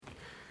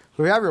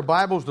So if you have your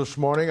Bibles this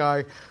morning,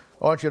 I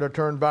want you to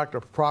turn back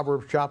to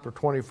Proverbs chapter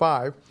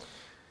 25.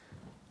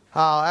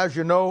 As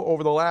you know,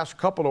 over the last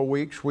couple of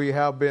weeks, we've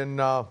been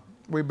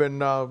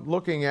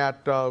looking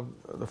at the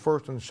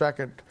first and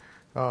second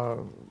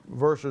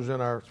verses in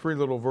our three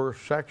little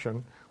verse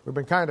section. We've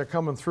been kind of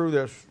coming through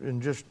this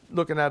and just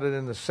looking at it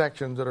in the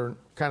sections that are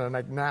kind of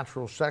like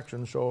natural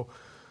sections, so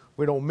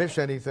we don't miss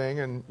anything,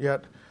 and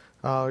yet,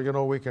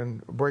 we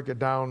can break it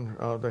down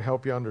to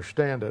help you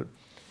understand it.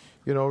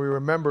 We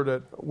remember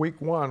that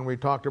week 1, we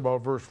talked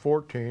about verse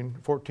 14,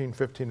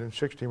 15, and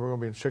 16. We're going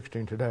to be in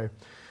 16 today.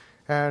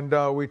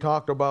 And we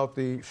talked about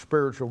the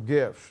spiritual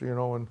gifts,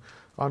 and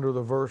under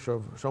the verse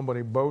of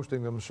somebody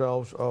boasting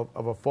themselves of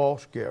a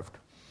false gift.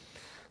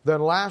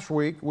 Then last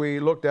week, we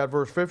looked at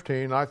verse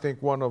 15, I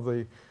think one of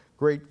the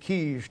great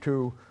keys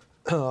to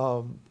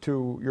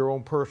your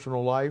own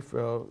personal life,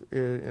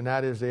 and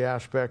that is the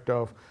aspect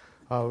of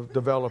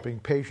developing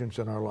patience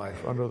in our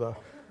life under the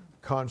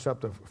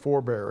concept of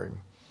forbearing,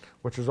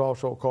 which is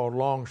also called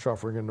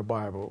long-suffering in the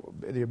Bible,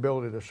 the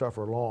ability to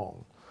suffer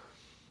long.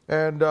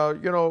 And,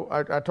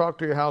 I talked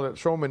to you how that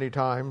so many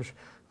times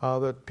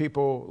that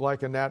people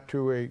liken that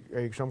to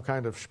some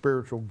kind of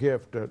spiritual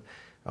gift, that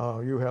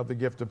you have the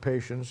gift of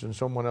patience and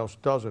someone else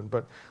doesn't.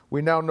 But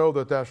we now know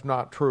that that's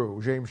not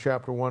true. James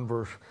chapter 1,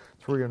 verse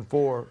 3 and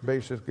 4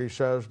 basically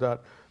says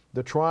that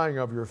the trying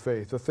of your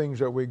faith, the things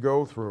that we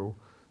go through,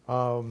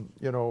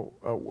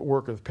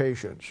 worketh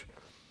patience.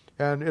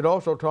 And it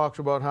also talks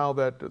about how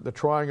that the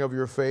trying of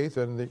your faith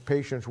and the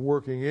patience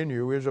working in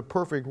you is a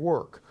perfect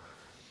work.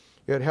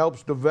 It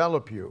helps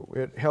develop you.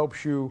 It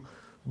helps you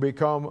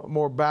become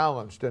more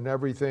balanced in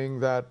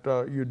everything that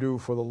you do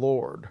for the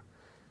Lord.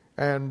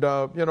 And,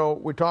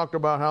 we talked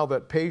about how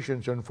that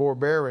patience and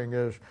forbearing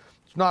it's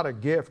not a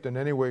gift in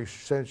any way,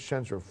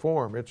 sense, or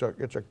form. It's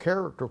a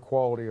character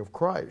quality of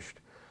Christ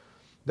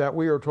that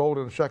we are told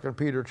in 2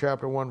 Peter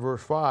chapter 1,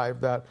 verse 5,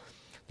 that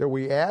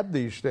we add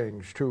these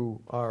things to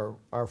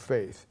our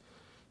faith.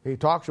 He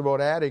talks about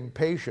adding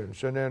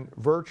patience and then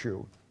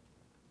virtue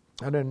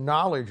and then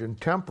knowledge and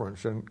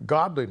temperance and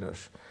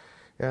godliness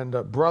and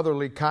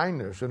brotherly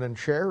kindness and then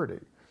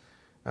charity.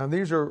 And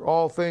these are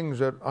all things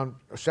that,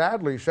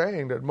 sadly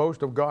saying that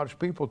most of God's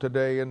people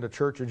today in the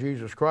Church of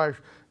Jesus Christ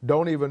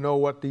don't even know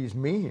what these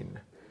mean.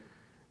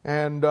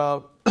 And,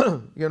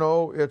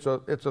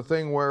 it's a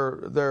thing where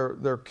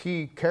they're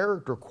key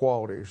character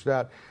qualities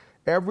that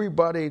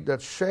everybody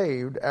that's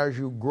saved as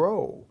you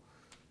grow,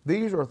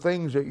 these are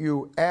things that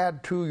you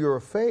add to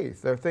your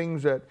faith. They're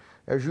things that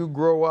as you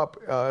grow up,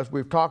 as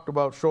we've talked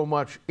about so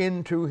much,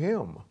 into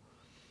Him,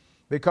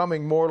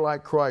 becoming more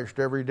like Christ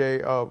every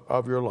day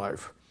of your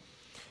life.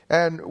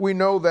 And we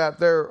know that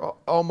they're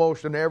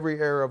almost in every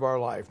area of our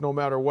life, no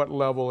matter what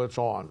level it's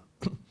on.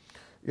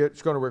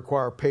 It's going to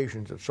require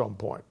patience at some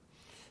point.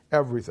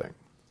 Everything.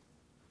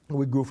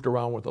 We goofed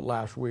around with it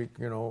last week,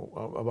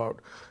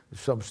 about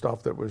some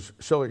stuff that was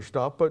silly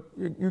stuff, but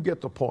you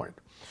get the point.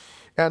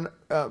 And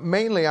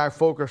mainly I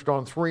focused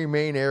on three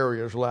main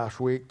areas last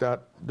week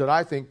that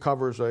I think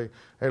covers a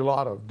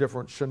lot of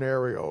different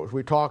scenarios.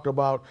 We talked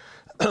about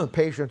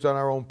patience in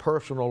our own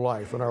personal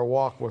life and our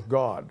walk with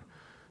God.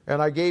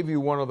 And I gave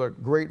you one of the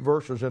great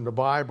verses in the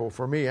Bible,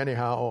 for me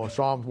anyhow,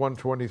 Psalm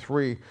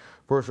 123,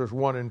 verses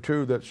 1 and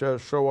 2, that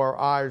says, "So our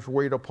eyes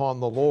wait upon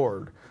the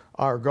Lord,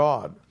 our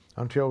God,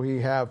 until He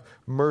have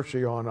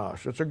mercy on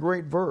us." It's a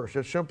great verse.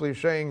 It's simply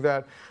saying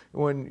that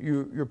when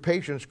your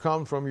patience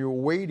comes from you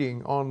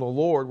waiting on the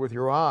Lord with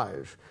your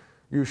eyes,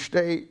 you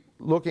stay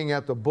looking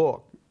at the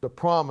book, the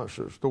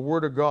promises, the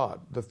Word of God,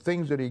 the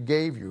things that He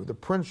gave you, the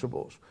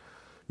principles.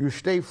 You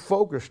stay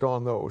focused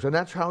on those, and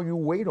that's how you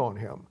wait on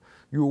Him.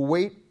 You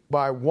wait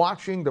by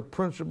watching the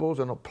principles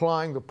and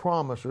applying the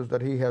promises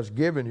that He has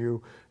given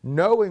you,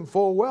 knowing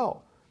full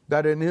well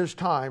that in His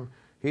time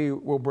He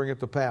will bring it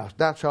to pass.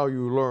 That's how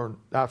you learn.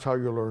 That's how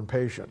you learn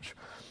patience.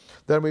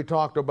 Then we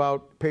talked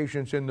about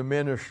patience in the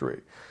ministry.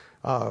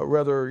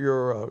 Whether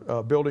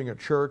you're building a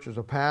church as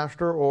a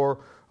pastor or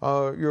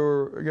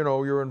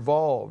you're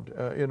involved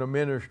in a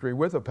ministry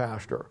with a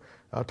pastor,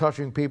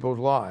 touching people's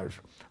lives,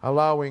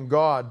 allowing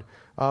God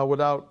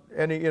without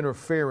any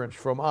interference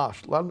from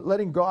us,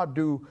 letting God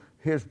do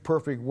His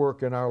perfect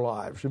work in our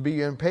lives, and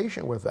be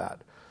impatient with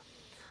that.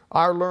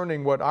 Our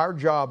learning what our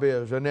job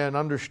is, and then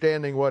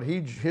understanding what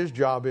His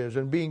job is,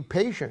 and being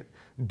patient,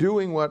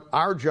 doing what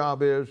our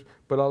job is,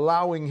 but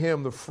allowing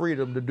Him the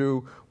freedom to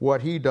do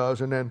what He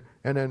does, and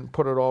then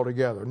put it all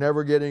together.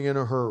 Never getting in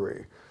a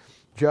hurry.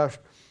 Just,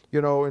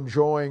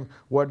 enjoying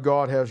what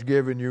God has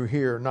given you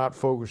here, not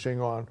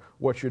focusing on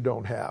what you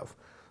don't have.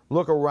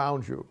 Look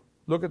around you.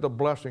 Look at the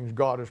blessings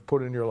God has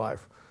put in your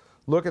life.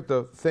 Look at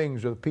the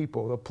things, the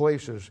people, the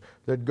places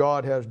that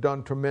God has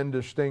done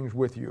tremendous things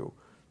with you.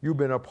 You've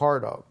been a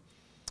part of.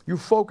 You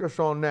focus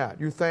on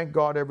that. You thank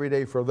God every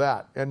day for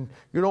that. And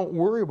you don't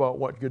worry about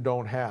what you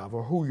don't have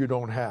or who you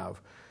don't have.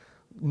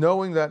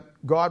 Knowing that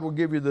God will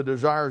give you the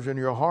desires in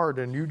your heart,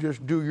 and you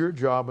just do your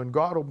job, and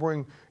God will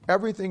bring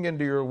everything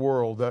into your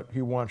world that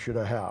He wants you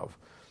to have.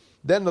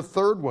 Then the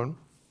third one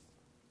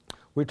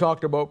We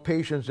talked about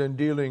patience in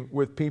dealing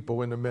with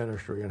people in the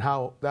ministry and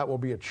how that will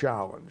be a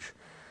challenge.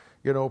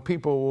 You know,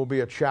 people will be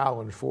a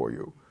challenge for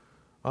you.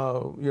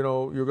 You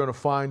know, you're going to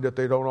find that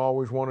they don't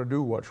always want to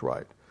do what's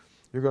right.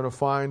 You're going to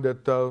find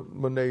that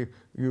when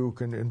you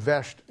can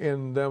invest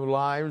in their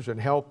lives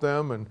and help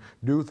them and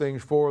do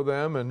things for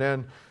them, and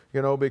then,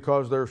 you know,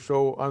 because they're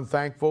so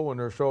unthankful and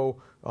they're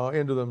so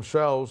into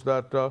themselves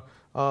that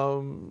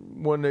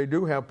when they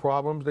do have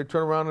problems, they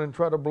turn around and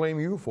try to blame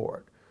you for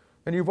it.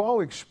 And you've all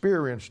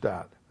experienced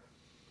that.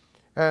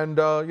 And,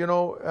 you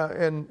know,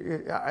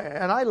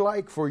 and I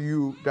like for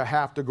you to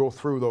have to go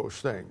through those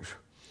things.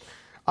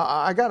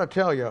 I got to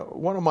tell you,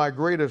 one of my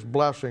greatest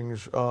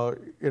blessings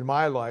in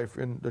my life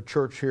in the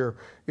church here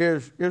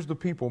is the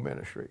people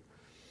ministry.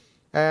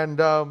 And,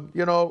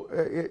 you know,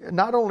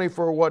 not only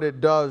for what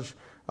it does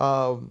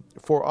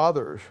for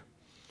others,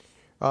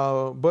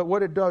 but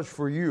what it does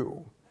for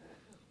you.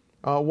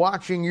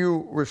 Watching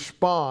you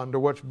respond to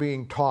what's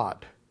being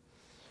taught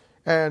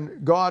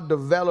and God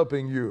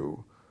developing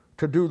you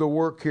to do the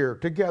work here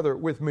together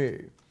with me.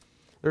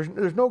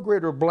 There's no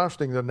greater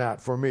blessing than that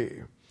for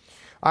me.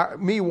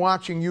 Me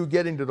watching you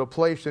getting to the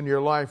place in your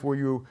life where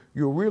you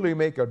really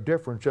make a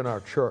difference in our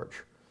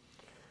church.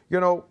 You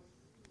know,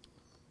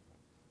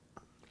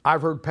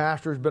 I've heard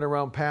pastors, been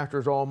around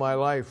pastors all my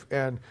life,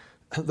 and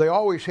they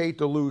always hate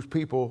to lose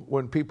people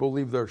when people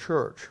leave their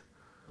church.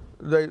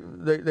 They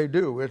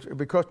do. It's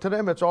because to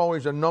them it's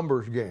always a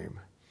numbers game.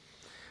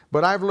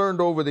 But I've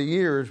learned over the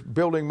years,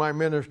 building my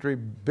ministry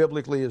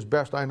biblically as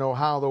best I know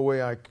how, the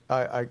way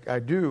I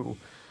do,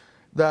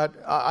 that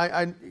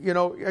you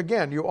know,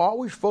 again, you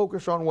always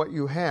focus on what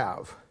you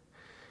have.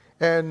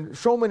 And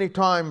so many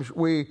times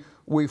we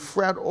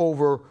fret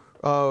over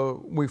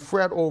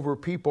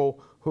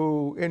people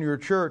who in your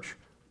church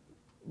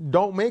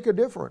don't make a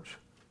difference.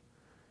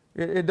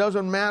 It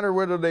doesn't matter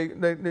whether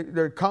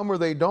they come or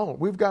they don't.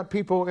 We've got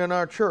people in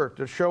our church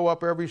that show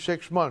up every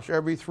 6 months,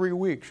 every 3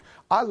 weeks.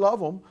 I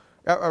love them,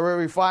 or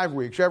every 5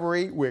 weeks,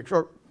 every 8 weeks,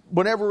 or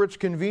whenever it's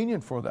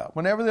convenient for them,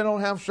 whenever they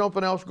don't have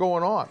something else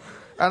going on.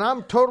 And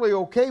I'm totally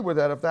okay with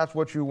that if that's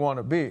what you want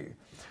to be.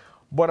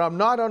 But I'm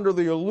not under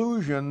the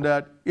illusion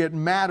that it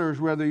matters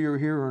whether you're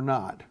here or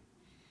not.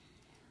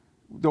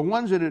 The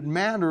ones that it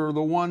matter are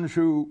the ones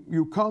who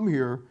you come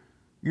here,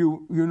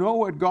 you know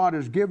what God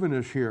has given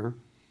us here.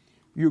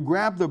 You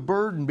grab the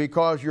burden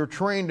because you're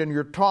trained and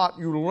you're taught,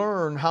 you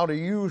learn how to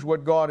use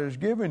what God has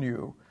given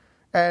you.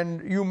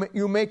 And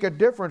you make a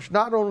difference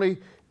not only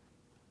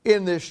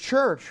in this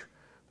church,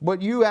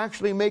 but you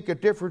actually make a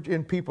difference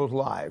in people's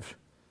lives.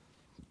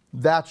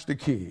 That's the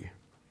key.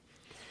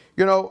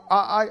 You know,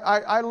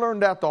 I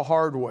learned that the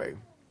hard way.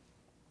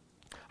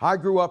 I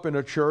grew up in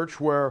a church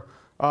where,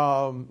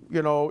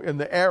 you know, in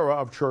the era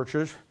of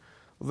churches,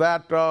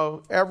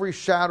 that every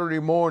Saturday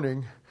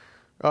morning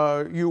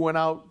you went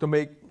out to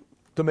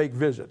make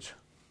visits.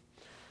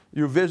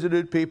 You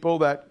visited people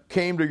that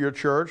came to your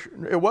church.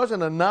 It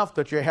wasn't enough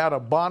that you had a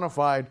bona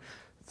fide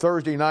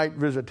Thursday night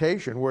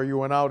visitation where you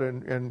went out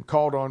and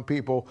called on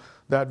people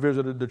that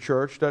visited the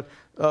church. That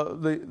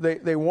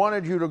they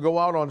wanted you to go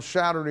out on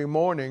Saturday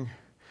morning,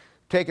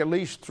 take at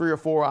least 3 or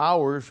 4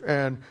 hours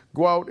and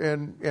go out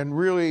and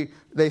really,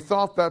 they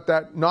thought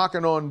that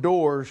knocking on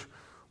doors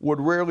would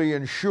really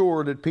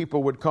ensure that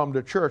people would come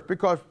to church,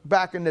 because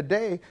back in the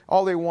day,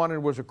 all they wanted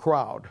was a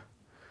crowd.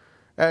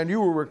 And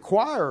you were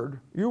required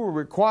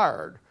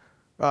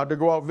to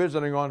go out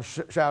visiting on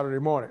Saturday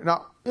morning.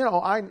 Now, you know,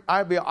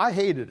 I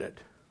hated it.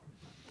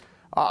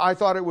 I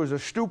thought it was the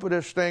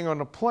stupidest thing on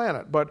the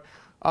planet, but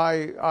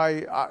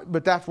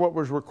but that's what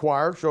was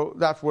required, so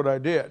that's what I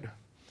did.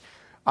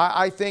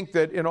 I think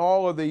that in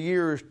all of the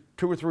years,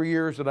 2 or 3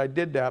 years that I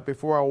did that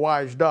before I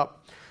wised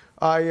up,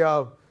 I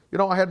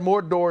had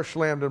more doors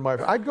slammed in my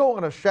face. I'd go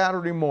on a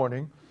Saturday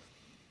morning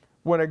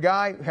when a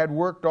guy had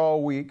worked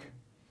all week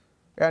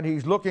and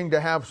he's looking to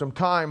have some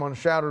time on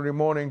Saturday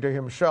morning to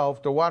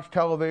himself to watch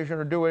television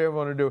or do whatever he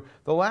wants to do.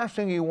 The last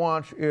thing he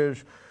wants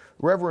is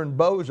Reverend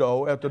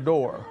Bozo at the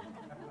door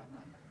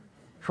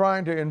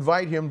trying to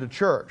invite him to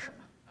church.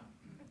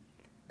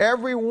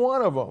 Every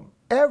one of them,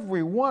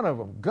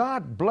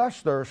 God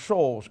bless their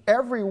souls,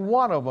 every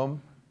one of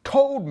them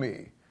told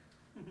me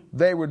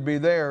they would be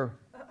there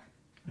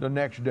the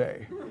next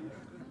day.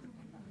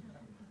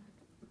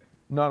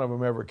 None of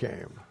them ever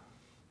came.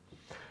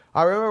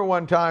 I remember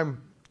one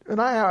time, and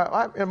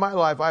in my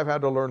life, I've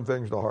had to learn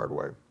things the hard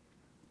way.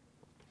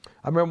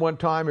 I remember one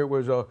time it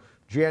was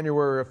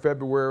January or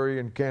February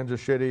in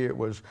Kansas City. It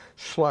was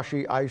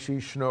slushy,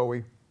 icy,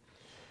 snowy.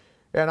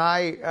 And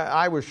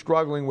I was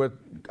struggling with,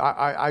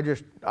 I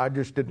just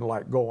didn't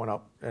like going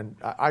up, and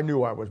I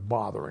knew I was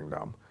bothering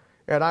them.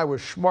 And I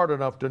was smart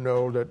enough to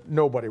know that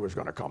nobody was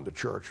going to come to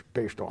church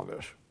based on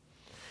this.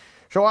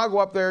 So I go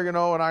up there, and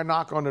I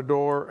knock on the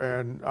door,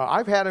 and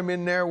I've had him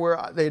in there where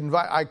they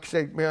invite, I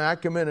say, "May I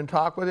come in and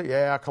talk with it?"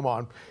 "Yeah, come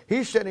on."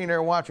 He's sitting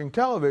there watching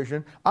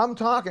television. I'm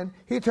talking.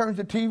 He turns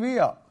the TV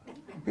up.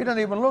 He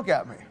doesn't even look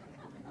at me.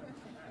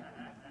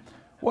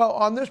 Well,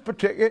 on this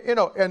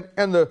particular,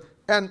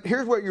 and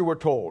here's what you were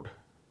told.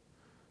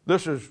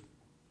 This is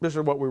This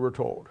is what we were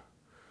told.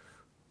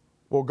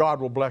 Well, God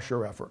will bless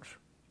your efforts.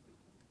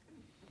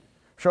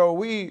 So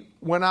we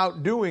went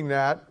out doing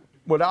that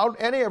without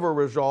any of our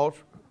results,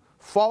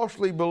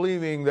 falsely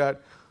believing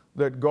that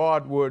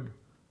God would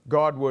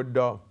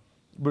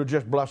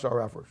just bless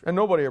our efforts. And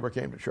nobody ever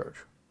came to church.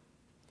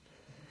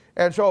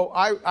 And so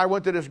I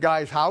went to this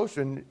guy's house,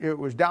 and it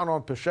was down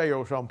on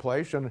Paseo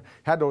someplace, and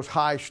had those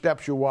high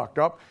steps you walked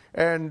up.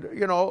 And,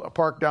 I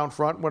parked down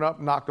front, went up,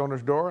 knocked on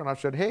his door, and I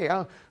said, hey,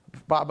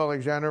 Bob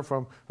Alexander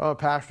from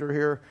pastor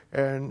here,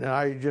 and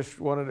I just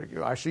wanted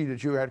to, I see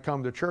that you had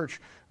come to church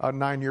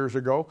 9 years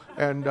ago,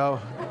 and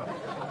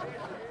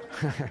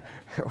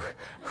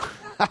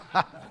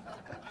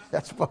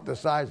that's about the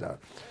size of it.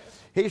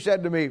 He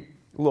said to me,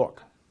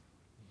 look,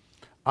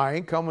 I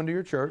ain't coming to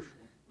your church.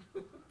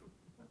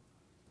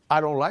 I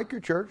don't like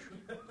your church.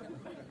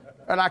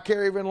 And I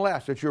care even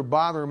less that you're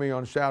bothering me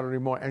on Saturday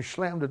morning, and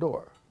slammed the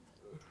door.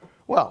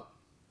 Well,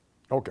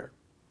 okay.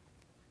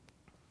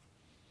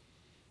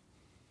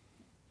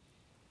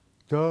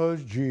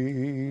 Does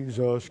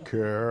Jesus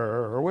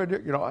care?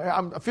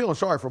 I'm feeling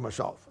sorry for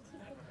myself.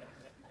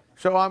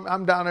 So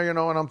I'm down there, and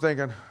I'm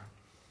thinking,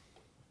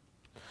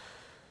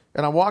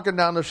 and I'm walking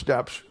down the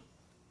steps,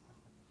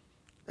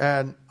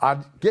 and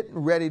I'm getting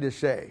ready to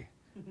say,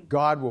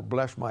 God will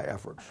bless my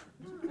efforts.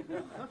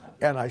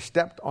 And I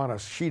stepped on a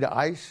sheet of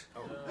ice,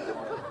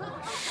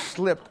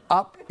 slipped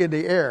up in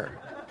the air.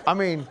 I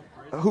mean,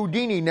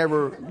 Houdini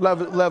never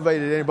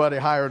elevated anybody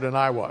higher than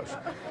I was.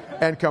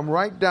 And come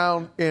right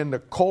down in the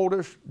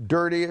coldest,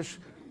 dirtiest,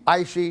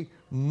 icy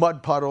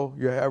mud puddle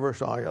you ever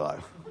saw in your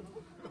life.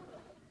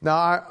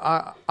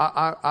 Now,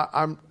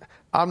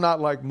 I'm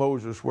not like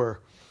Moses,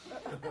 where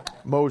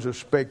Moses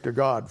spake to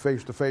God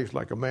face to face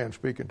like a man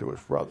speaking to his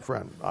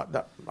friend.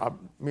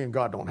 Me and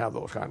God don't have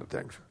those kind of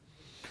things.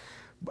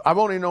 I've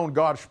only known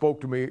God spoke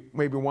to me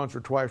maybe once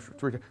or twice or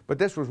 3 times, but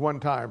this was one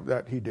time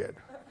that he did.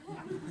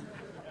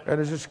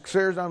 And as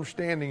clear as I'm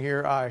standing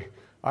here,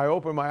 I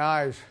opened my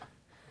eyes,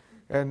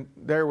 and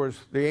there was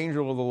the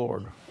angel of the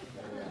Lord.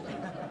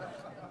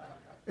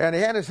 And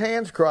he had his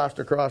hands crossed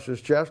across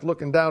his chest,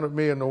 looking down at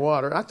me in the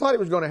water. I thought he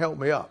was going to help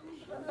me up.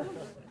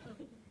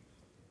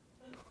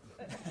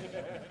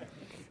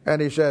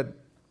 And he said,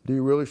 do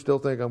you really still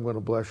think I'm going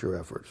to bless your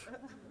efforts?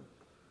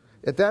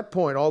 At that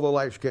point, all the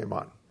lights came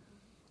on.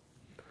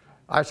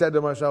 I said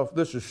to myself,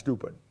 this is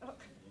stupid.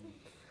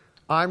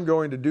 I'm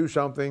going to do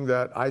something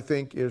that I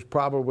think is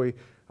probably,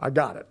 I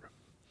got it.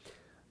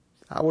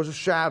 That was a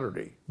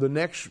Saturday. The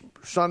next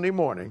Sunday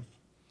morning,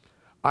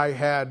 I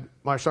had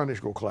my Sunday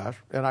school class,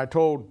 and I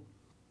told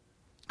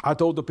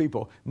the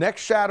people,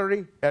 next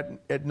Saturday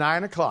at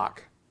 9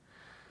 o'clock,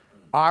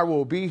 I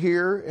will be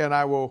here, and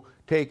I will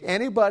take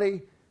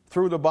anybody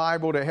through the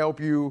Bible to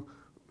help you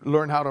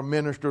learn how to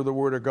minister the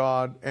Word of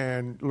God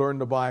and learn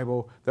the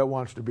Bible that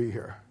wants to be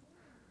here.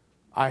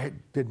 I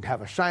didn't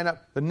have a sign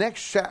up. The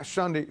next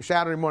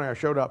Saturday morning I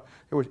showed up,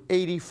 there was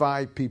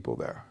 85 people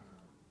there.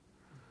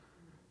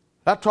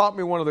 That taught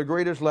me one of the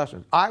greatest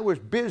lessons. I was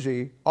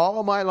busy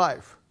all my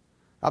life,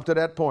 up to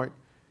that point,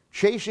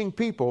 chasing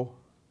people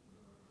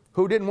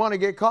who didn't want to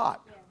get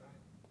caught.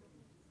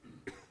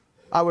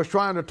 I was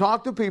trying to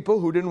talk to people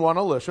who didn't want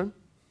to listen.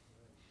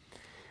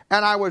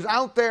 And I was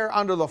out there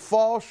under the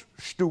false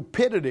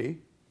stupidity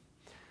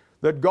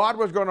that God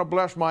was going to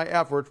bless my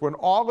efforts, when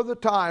all of the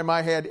time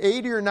I had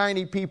 80 or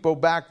 90 people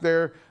back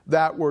there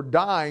that were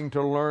dying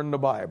to learn the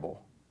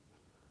Bible.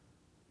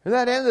 And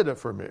that ended it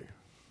for me.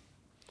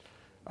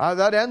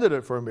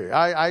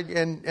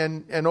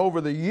 And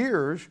over the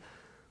years,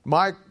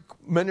 my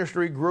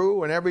ministry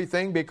grew and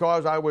everything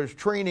because I was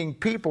training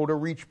people to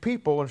reach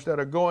people instead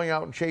of going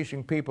out and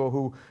chasing people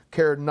who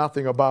cared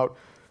nothing about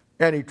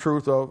any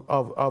truth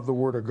of the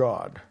Word of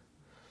God.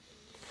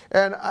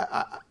 And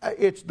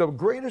it's the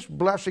greatest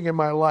blessing in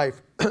my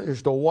life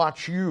is to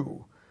watch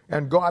you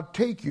and God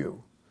take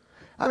you.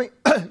 I mean,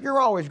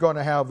 you're always going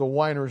to have the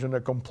whiners and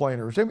the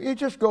complainers. I mean, it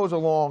just goes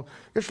along.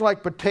 It's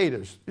like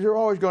potatoes. You're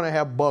always going to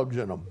have bugs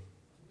in them.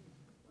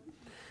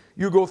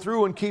 You go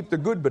through and keep the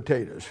good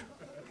potatoes.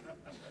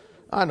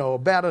 I know, a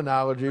bad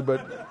analogy,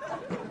 but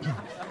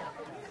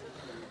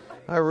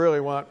I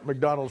really want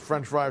McDonald's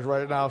French fries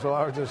right now, so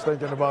I was just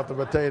thinking about the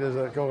potatoes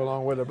that go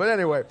along with it. But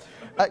anyway,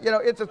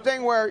 it's a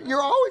thing where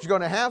you're always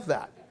going to have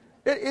that.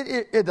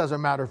 It doesn't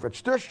matter if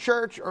it's this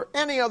church or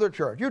any other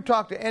church. You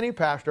talk to any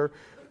pastor,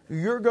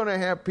 you're going to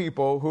have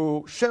people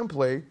who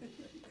simply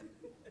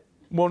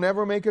will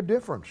never make a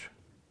difference.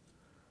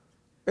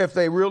 If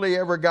they really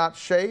ever got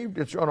saved,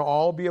 it's going to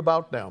all be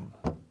about them.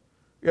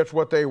 It's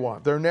what they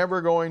want. They're never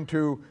going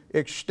to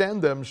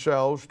extend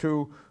themselves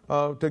to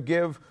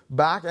give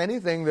back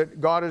anything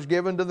that God has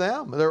given to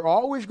them. They're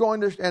always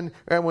going to,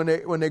 and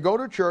when they go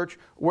to church,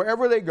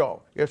 wherever they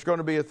go, it's going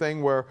to be a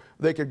thing where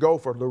they could go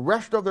for the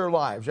rest of their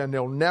lives and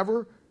they'll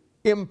never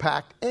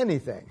impact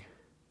anything.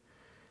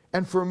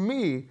 And for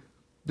me,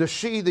 to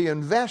see the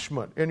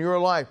investment in your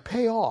life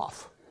pay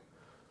off,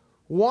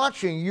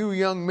 watching you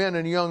young men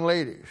and young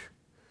ladies,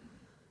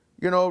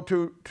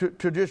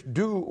 to just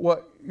do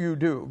what you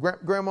do.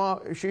 Grandma,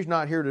 she's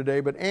not here today,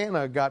 but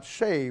Anna got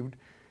saved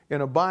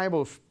in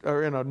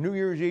a New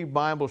Year's Eve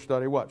Bible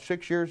study,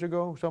 6 years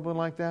ago, something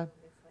like that?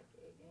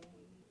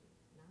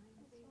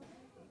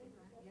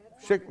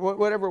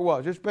 Whatever it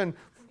was. It's been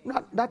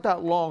not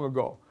that long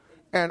ago.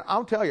 And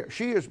I'll tell you,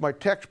 she is my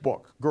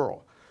textbook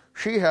girl.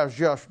 She has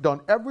just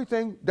done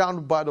everything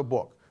down by the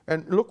book.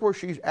 And look where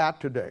she's at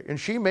today. And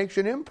she makes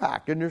an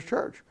impact in this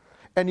church.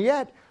 And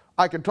yet,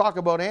 I can talk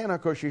about Anna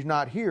because she's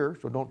not here,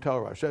 so don't tell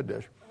her I said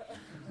this.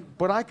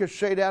 But I could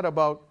say that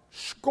about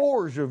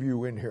scores of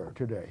you in here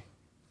today.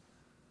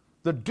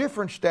 The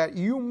difference that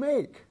you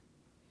make.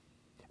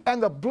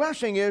 And the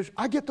blessing is,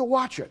 I get to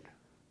watch it.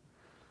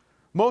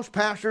 Most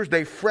pastors,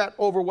 they fret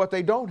over what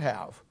they don't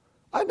have.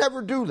 I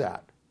never do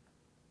that.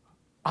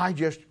 I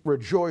just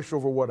rejoice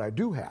over what I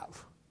do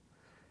have.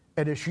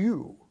 And it's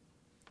you.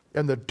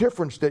 And the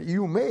difference that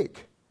you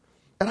make.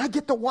 And I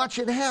get to watch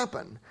it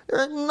happen.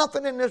 There ain't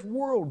nothing in this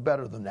world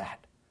better than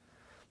that.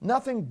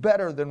 Nothing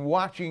better than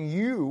watching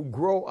you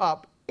grow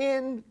up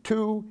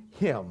into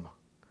Him.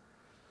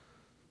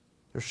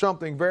 There's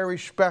something very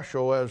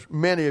special, as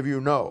many of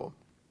you know.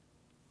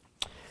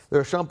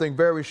 There's something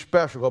very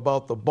special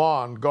about the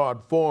bond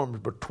God forms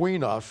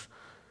between us,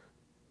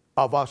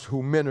 of us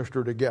who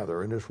minister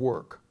together in this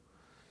work.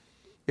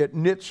 It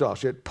knits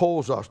us, it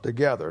pulls us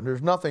together, and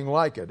there's nothing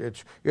like it.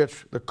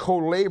 It's the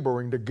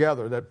co-laboring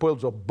together that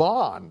builds a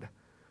bond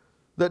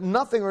that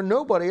nothing or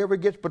nobody ever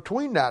gets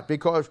between that,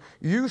 because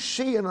you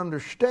see and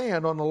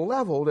understand on a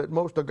level that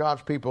most of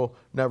God's people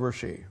never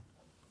see.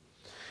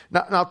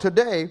 Now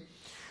today,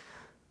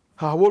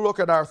 we'll look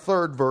at our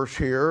third verse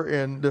here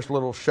in this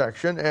little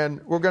section,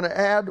 and we're going to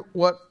add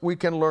what we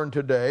can learn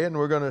today, and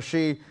we're going to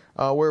see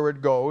where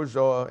it goes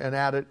and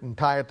add it and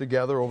tie it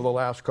together over the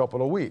last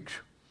couple of weeks.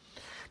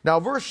 Now,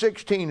 verse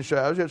 16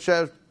 says,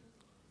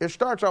 it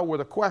starts out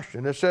with a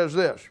question. It says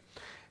this,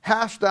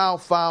 "Hast thou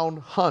found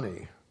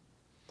honey?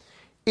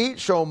 Eat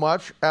so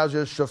much as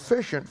is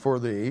sufficient for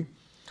thee,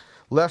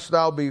 lest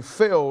thou be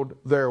filled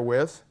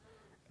therewith,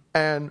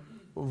 and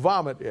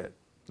vomit it."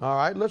 All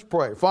right, let's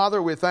pray.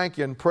 Father, we thank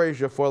you and praise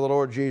you for the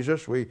Lord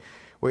Jesus. We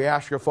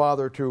ask you,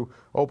 Father, to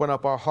open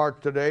up our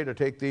hearts today to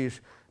take this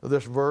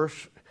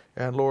verse,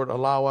 and Lord,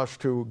 allow us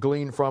to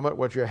glean from it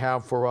what you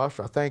have for us.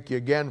 I thank you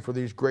again for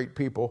these great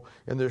people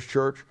in this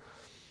church.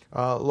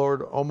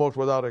 Lord, almost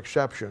without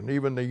exception,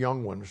 even the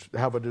young ones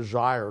have a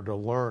desire to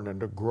learn and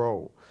to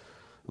grow.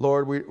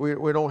 Lord,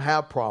 we don't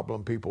have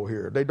problem people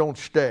here. They don't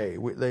stay.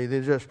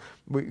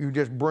 You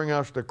just bring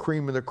us the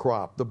cream of the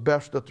crop, the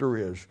best that there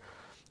is.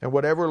 And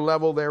whatever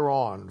level they're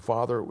on,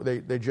 Father,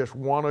 they just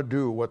want to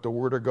do what the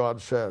Word of God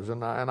says.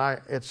 And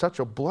it's such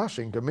a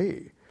blessing to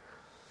me.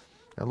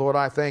 And Lord,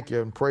 I thank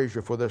you and praise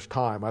you for this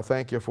time. I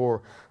thank you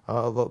for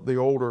the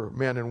older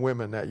men and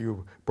women that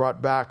you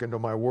brought back into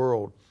my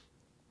world,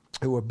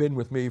 who have been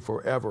with me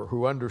forever,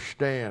 who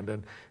understand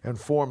and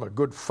form a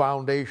good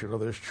foundation of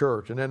this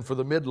church. And then for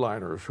the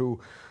midliners who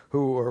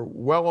are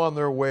well on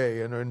their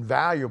way and are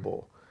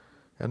invaluable.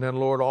 And then,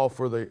 Lord, all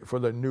for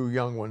the new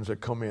young ones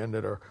that come in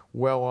that are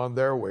well on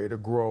their way to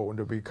grow and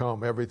to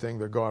become everything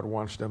that God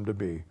wants them to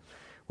be.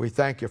 We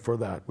thank you for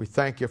that. We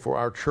thank you for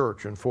our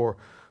church and for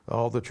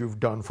all that you've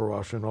done for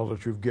us and all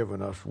that you've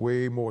given us,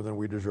 way more than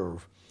we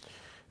deserve.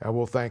 And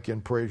we'll thank you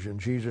and praise you in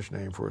Jesus'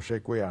 name. For his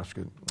sake we ask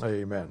it.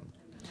 Amen.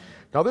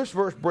 Now this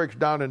verse breaks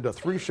down into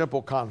three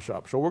simple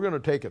concepts, so we're going to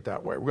take it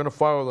that way. We're going to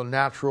follow the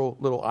natural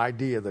little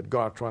idea that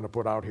God's trying to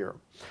put out here.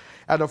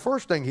 And the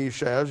first thing he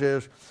says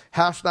is,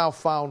 "Hast thou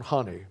found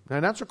honey?"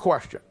 And that's a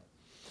question.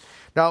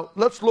 Now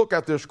let's look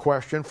at this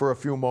question for a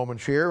few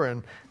moments here,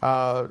 and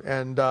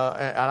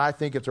I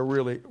think it's a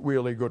really,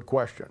 really good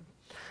question.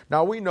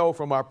 Now we know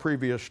from our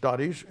previous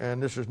studies,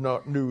 and this is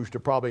not news to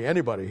probably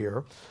anybody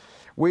here,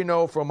 we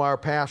know from our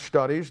past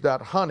studies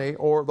that honey,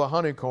 or the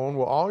honeycomb,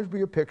 will always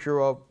be a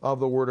picture of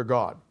the Word of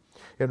God.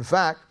 In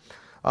fact,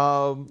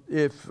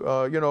 if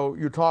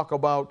you talk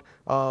about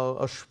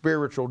a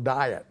spiritual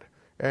diet,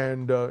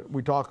 and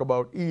we talk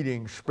about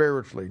eating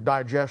spiritually,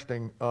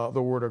 digesting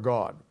the Word of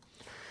God.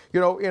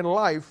 In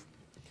life,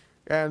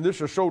 and this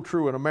is so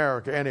true in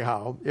America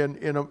anyhow,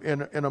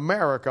 in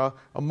America,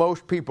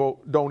 most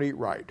people don't eat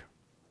right.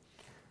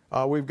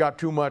 We've got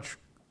too much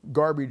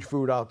garbage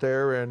food out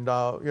there, and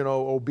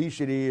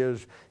obesity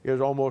is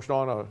almost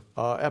on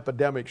a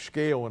epidemic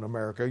scale in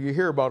America. You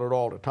hear about it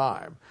all the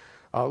time.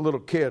 Little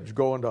kids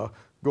going to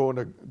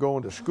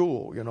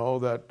school,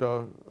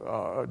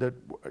 that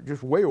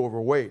just way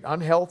overweight,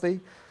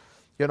 unhealthy.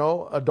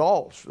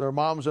 Adults, their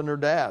moms and their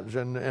dads,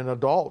 and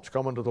adults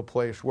coming to the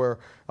place where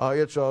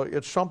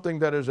it's something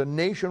that is a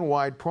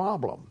nationwide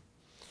problem,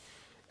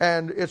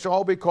 and it's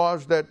all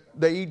because that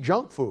they eat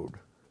junk food.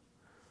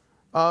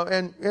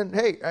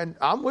 And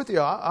I'm with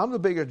you. I'm the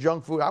biggest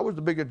junk food. I was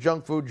the biggest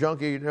junk food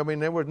junkie. I mean,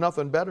 there was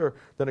nothing better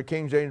than a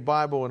King James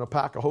Bible and a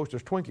pack of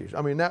Hostess Twinkies.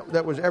 I mean,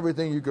 that was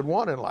everything you could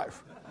want in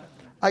life.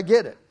 I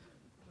get it.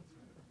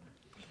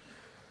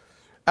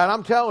 And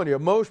I'm telling you,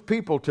 most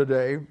people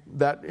today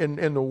that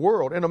in the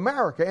world, in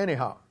America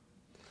anyhow,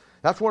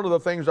 That's one of the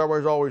things I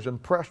was always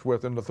impressed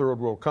with in the third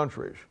world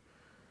countries.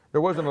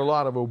 There wasn't a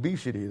lot of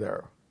obesity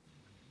there.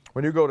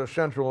 When you go to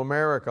Central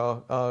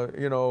America,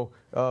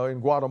 in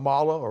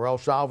Guatemala or El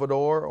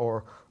Salvador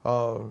or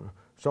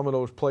some of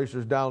those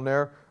places down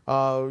there,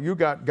 you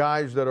got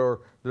guys that are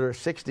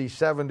 60,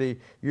 70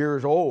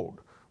 years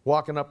old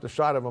walking up the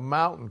side of a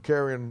mountain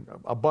carrying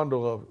a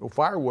bundle of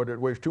firewood that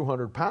weighs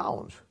 200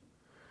 pounds.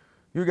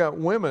 You got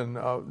women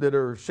that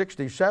are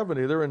 60,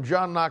 70. They're in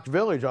John Knox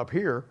Village up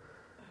here.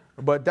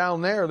 But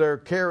down there, they're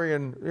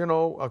carrying,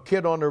 a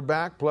kid on their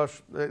back.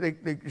 Plus,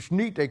 it's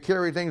neat. They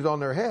carry things on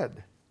their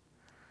head,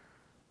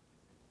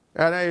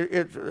 and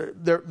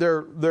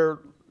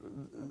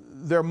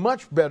they're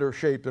much better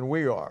shape than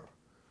we are,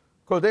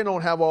 because they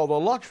don't have all the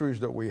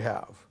luxuries that we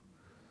have.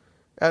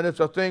 And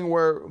it's a thing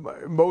where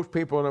most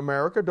people in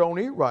America don't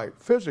eat right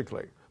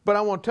physically. But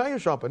I want to tell you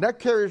something. That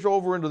carries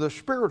over into the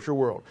spiritual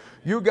world.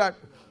 You got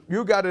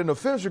in the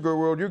physical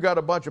world, you got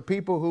a bunch of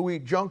people who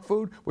eat junk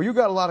food. Well, you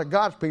got a lot of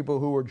God's people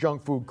who are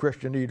junk food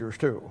Christian eaters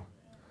too.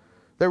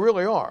 They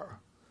really are.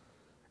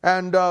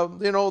 And,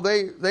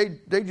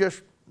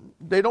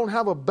 they don't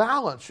have a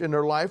balance in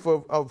their life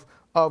of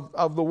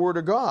the Word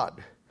of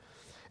God.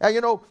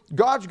 And,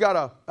 God's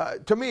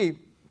got to me,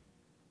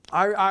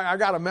 I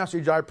got a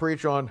message I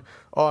preach on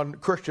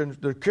Christians,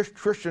 the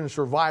Christian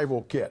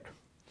survival kit.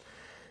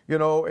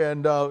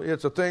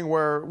 It's a thing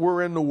where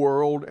we're in the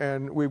world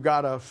and we've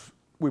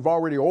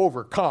already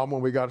overcome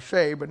when we got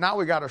saved, but now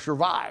we got to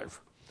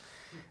survive.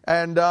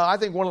 And I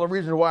think one of the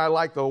reasons why I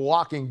like The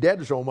Walking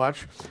Dead so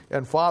much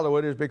and follow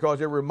it is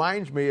because it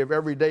reminds me of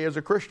every day as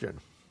a Christian.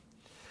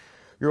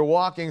 You're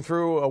walking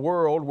through a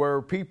world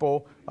where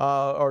people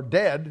are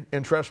dead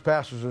in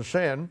trespasses of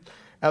sin,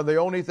 and the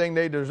only thing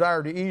they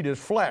desire to eat is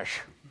flesh.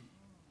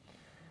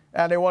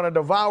 And they want to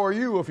devour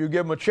you if you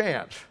give them a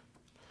chance.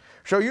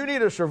 So you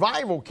need a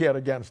survival kit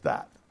against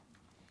that.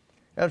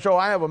 And so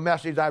I have a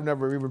message. I've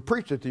never even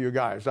preached it to you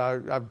guys.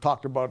 I've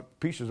talked about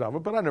pieces of it,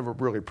 but I never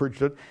really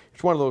preached it.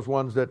 It's one of those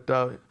ones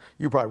that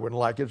you probably wouldn't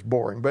like. It's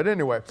boring. But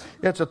anyway,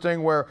 it's a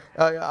thing where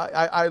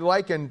I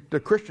liken the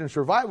Christian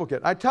survival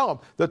kit. I tell them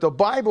that the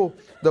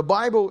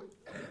Bible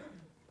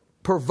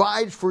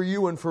provides for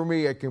you and for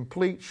me a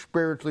complete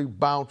spiritually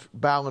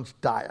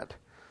balanced diet.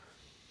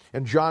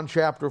 In John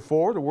chapter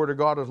 4, the Word of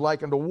God is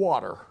likened to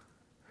water.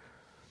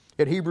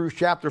 In Hebrews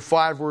chapter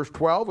 5, verse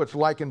 12, it's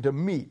likened to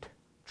meat.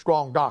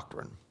 Strong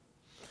doctrine.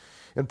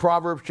 In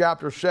Proverbs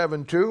chapter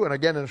 7:2, and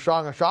again in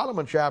Song of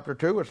Solomon chapter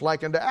 2, it's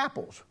likened to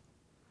apples.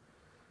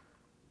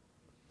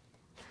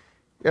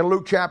 In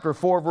Luke chapter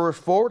 4, verse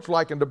 4, it's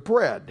likened to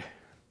bread.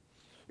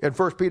 In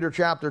 1 Peter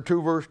chapter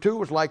 2, verse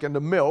 2, it's likened to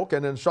milk.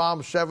 And in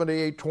Psalm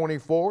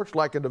 78:24, it's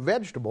likened to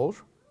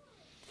vegetables.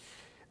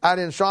 And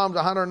in Psalms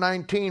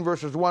 119,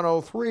 verses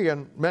 103,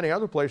 and many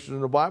other places in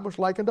the Bible, it's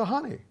likened to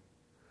honey.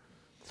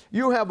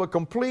 You have a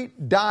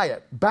complete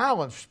diet,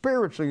 balanced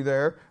spiritually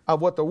there,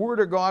 of what the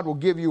Word of God will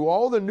give you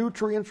all the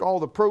nutrients, all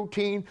the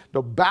protein,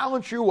 to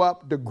balance you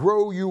up, to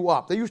grow you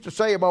up. They used to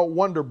say about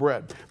Wonder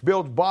Bread,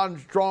 builds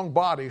strong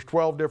bodies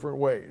 12 different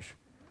ways.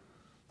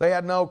 They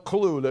had no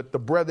clue that the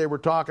bread they were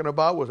talking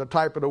about was a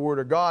type of the Word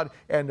of God,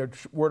 and the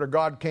Word of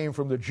God came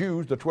from the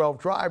Jews, the 12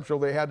 tribes, so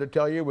they had to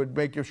tell you it would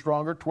make you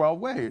stronger 12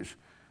 ways.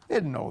 They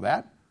didn't know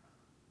that.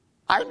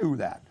 I knew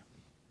that.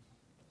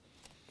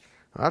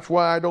 That's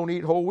why I don't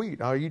eat whole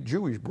wheat. I eat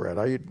Jewish bread.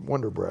 I eat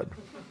Wonder Bread.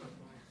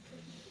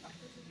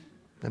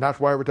 And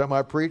that's why every time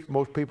I preach,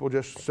 most people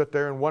just sit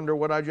there and wonder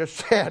what I just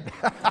said.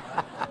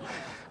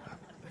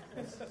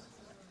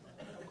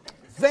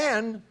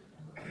 Then,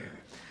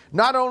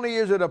 not only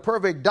is it a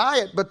perfect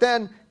diet, but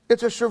then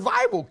it's a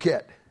survival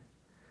kit.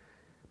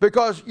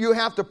 Because you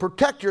have to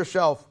protect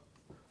yourself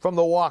from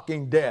the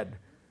walking dead.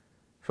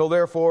 So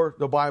therefore,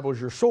 the Bible's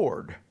your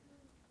sword.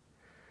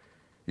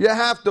 You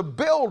have to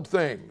build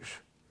things.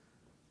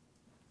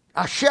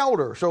 A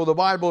shelter. So the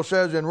Bible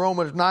says in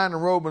Romans 9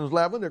 and Romans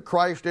 11 that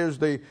Christ is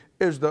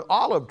the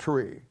olive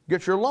tree.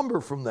 Get your lumber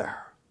from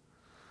there.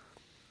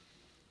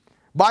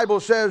 Bible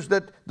says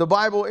that the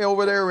Bible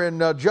over there in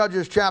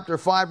Judges chapter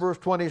 5 verse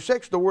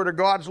 26, the Word of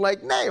God's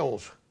like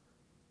nails.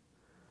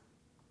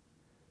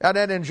 And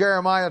then in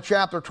Jeremiah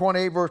chapter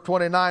 28 verse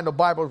 29, the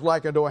Bible's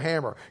likened to a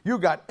hammer. You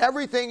got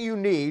everything you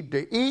need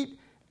to eat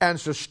and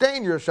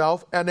sustain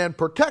yourself and then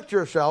protect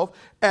yourself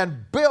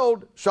and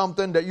build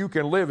something that you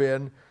can live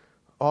in.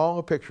 All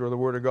a picture of the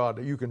Word of God,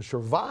 that you can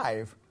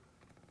survive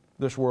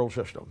this world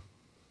system.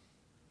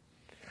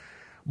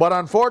 But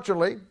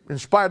unfortunately, in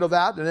spite of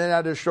that, and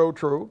that is so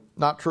true,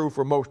 not true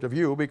for most of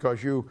you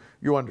because you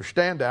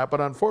understand that,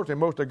 but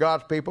unfortunately most of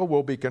God's people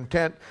will be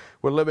content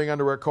with living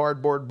under a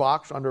cardboard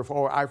box under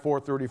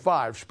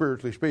I-435,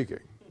 spiritually speaking.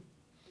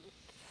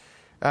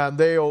 And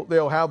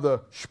they'll have the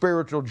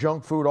spiritual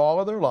junk food all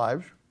of their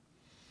lives.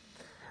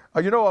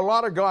 A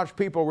lot of God's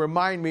people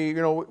remind me,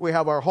 we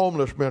have our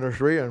homeless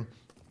ministry, and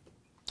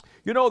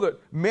you know that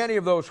many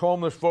of those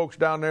homeless folks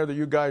down there that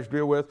you guys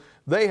deal with,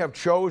 they have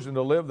chosen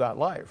to live that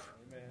life.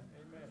 Amen.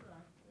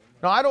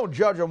 Now, I don't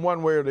judge them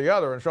one way or the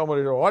other. And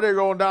somebody says, why are you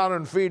going down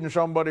and feeding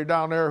somebody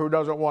down there who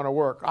doesn't want to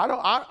work?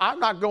 I'm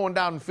not going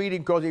down and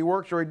feeding because he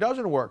works or he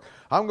doesn't work.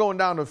 I'm going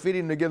down to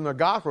feeding to give him the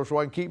gospel so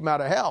I can keep him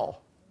out of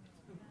hell.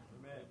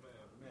 Amen.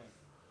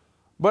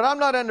 But I'm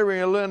not under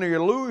any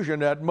illusion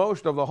that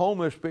most of the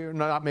homeless people,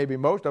 not maybe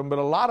most of them, but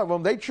a lot of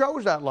them, they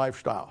chose that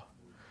lifestyle.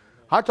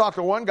 I talked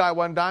to one guy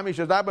one time, he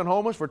says, I've been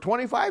homeless for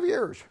 25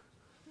 years.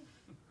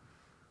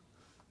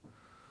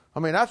 I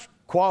mean, that's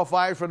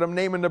qualified for them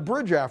naming the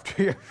bridge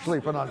after you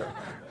sleeping under.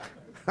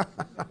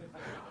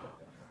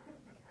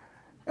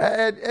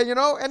 and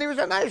he was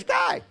a nice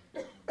guy.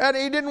 And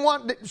he didn't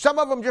want, some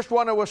of them just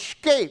want to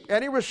escape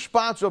any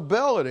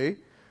responsibility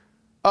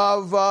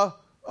of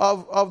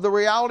the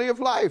reality of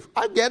life.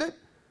 I get it.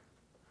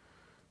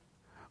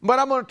 But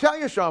I'm going to tell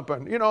you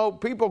something. You know,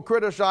 people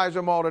criticize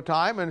them all the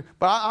time,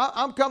 but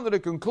I'm come to the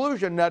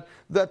conclusion that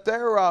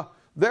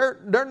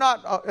they're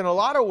not in a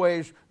lot of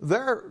ways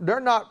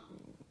they're not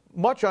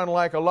much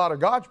unlike a lot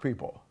of God's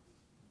people.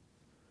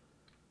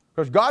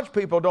 Because God's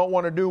people don't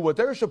want to do what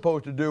they're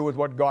supposed to do with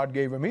what God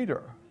gave them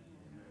either.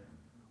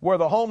 Where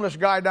the homeless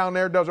guy down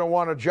there doesn't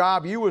want a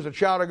job, you as a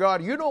child of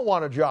God, you don't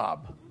want a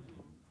job.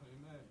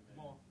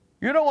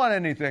 You don't want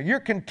anything. You're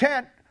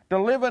content to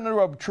live under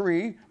a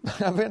tree,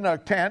 live in a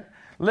tent,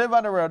 live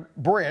under a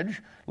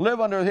bridge,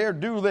 live under here,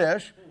 do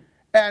this,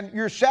 and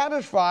you're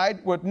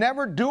satisfied with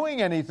never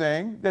doing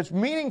anything that's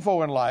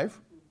meaningful in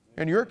life.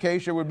 In your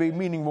case, it would be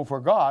meaningful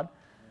for God.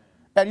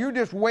 And you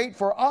just wait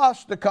for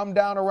us to come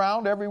down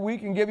around every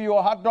week and give you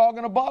a hot dog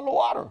and a bottle of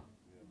water.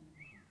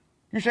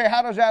 You say,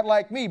 how does that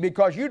like me?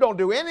 Because you don't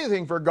do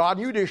anything for God.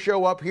 You just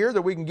show up here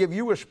that we can give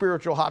you a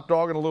spiritual hot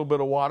dog and a little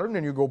bit of water, and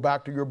then you go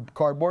back to your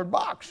cardboard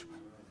box.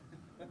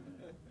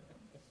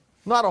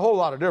 Not a whole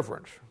lot of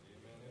difference.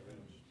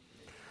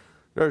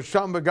 There's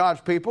some of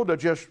God's people that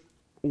just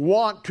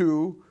want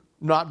to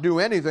not do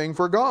anything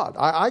for God.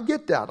 I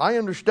get that. I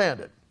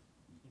understand it.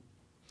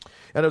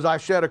 And as I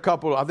said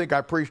I think I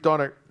preached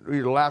on it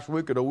either last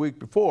week or the week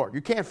before.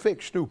 You can't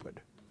fix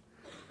stupid.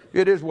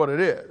 It is what it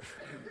is.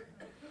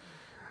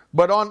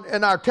 But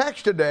in our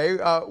text today,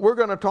 we're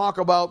going to talk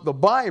about the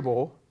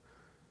Bible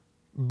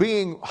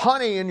being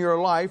honey in your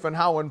life and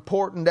how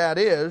important that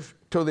is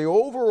to the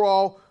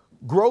overall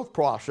growth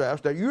process,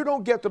 that you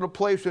don't get to the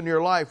place in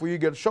your life where you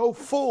get so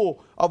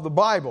full of the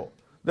Bible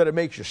that it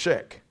makes you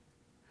sick.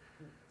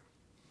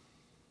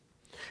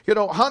 You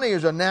know, honey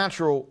is a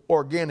natural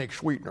organic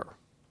sweetener.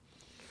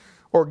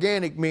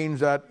 Organic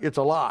means that it's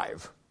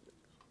alive.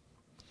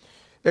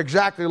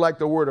 Exactly like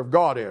the Word of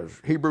God is.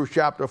 Hebrews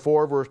chapter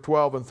 4, verse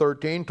 12 and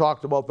 13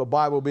 talks about the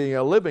Bible being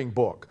a living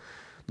book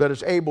that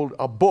is able,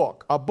 a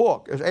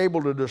book is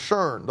able to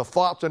discern the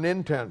thoughts and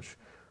intents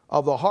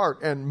of the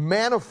heart and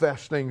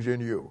manifest things in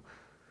you.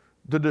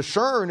 To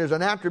discern is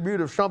an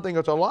attribute of something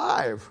that's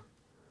alive.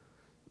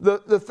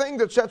 The thing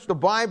that sets the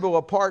Bible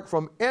apart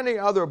from any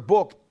other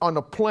book on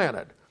the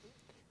planet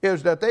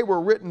is that they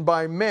were written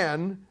by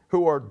men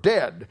who are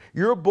dead.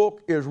 Your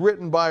book is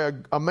written by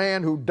a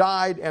man who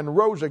died and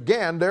rose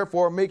again,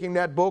 therefore making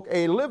that book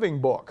a living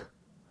book.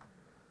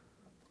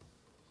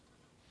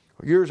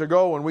 Years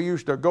ago when we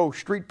used to go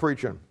street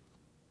preaching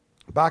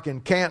back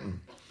in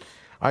Canton,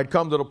 I'd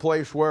come to the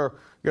place where,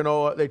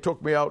 they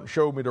took me out and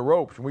showed me the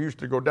ropes. And we used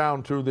to go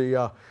down to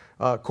the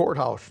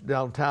courthouse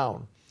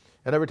downtown.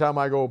 And every time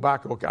I go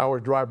back, I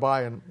always drive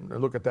by and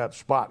look at that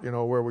spot,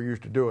 where we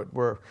used to do it,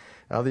 where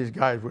these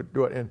guys would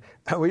do it. And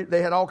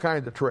they had all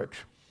kinds of tricks.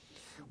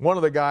 One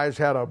of the guys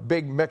had a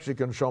big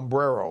Mexican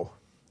sombrero,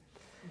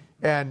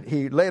 and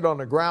he laid on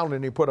the ground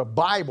and he put a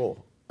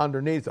Bible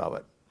underneath of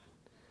it.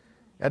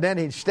 And then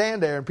he'd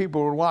stand there and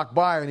people would walk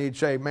by and he'd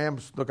say, ma'am,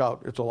 look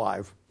out, it's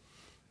alive.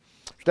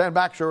 Stand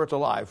back, sir, it's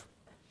alive.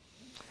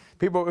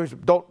 People would say,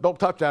 don't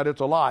touch that,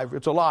 it's alive,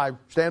 it's alive.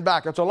 Stand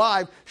back, it's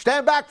alive.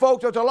 Stand back,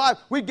 folks, it's alive.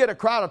 We'd get a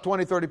crowd of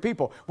 20, 30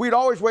 people. We'd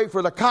always wait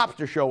for the cops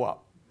to show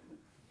up.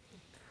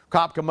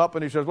 Cop come up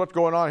and he says, what's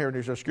going on here? And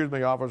he says, excuse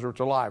me, officer, it's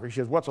alive. He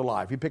says, what's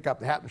alive? He'd pick up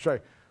the hat and say,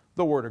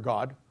 the Word of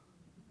God.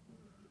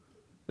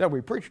 Then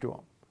we preach to him.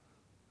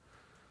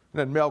 And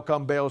then Mel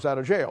come bails out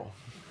of jail.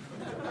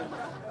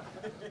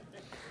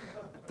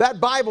 That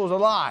Bible's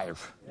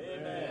alive.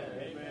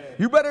 Amen.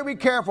 You better be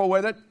careful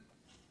with it.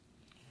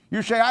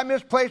 You say, I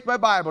misplaced my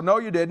Bible. No,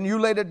 you didn't. You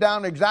laid it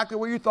down exactly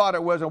where you thought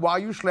it was, and while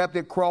you slept,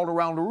 it crawled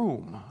around the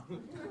room.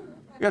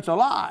 It's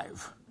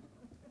alive.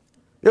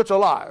 It's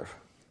alive.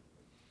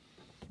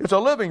 It's a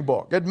living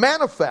book. It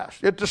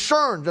manifests. It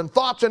discerns in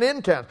thoughts and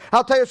intents.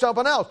 I'll tell you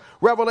something else.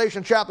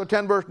 Revelation chapter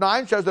 10 verse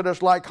 9 says that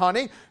it's like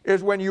honey.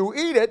 Is when you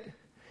eat it,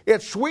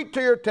 it's sweet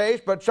to your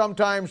taste, but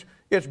sometimes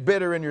it's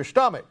bitter in your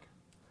stomach.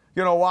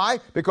 You know why?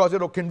 Because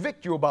it'll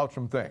convict you about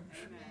some things.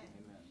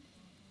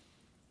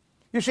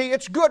 You see,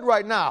 it's good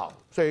right now.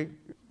 Say,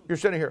 you're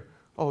sitting here.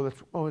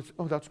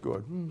 That's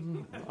good.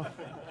 And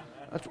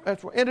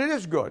it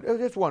is good.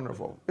 It's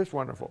wonderful. It's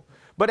wonderful.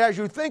 But as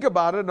you think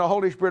about it and the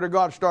Holy Spirit of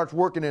God starts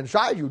working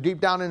inside you, deep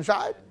down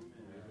inside,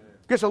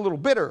 it gets a little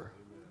bitter.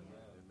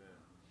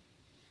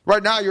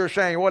 Right now you're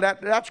saying, well,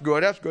 that's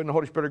good. That's good. And the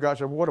Holy Spirit of God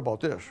said, well, what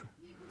about this?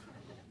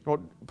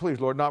 Well, please,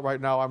 Lord, not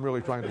right now. I'm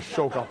really trying to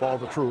soak up all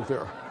the truth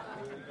here.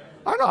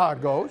 I know how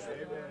it goes.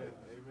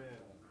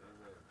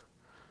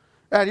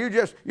 And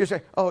you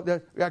say, oh,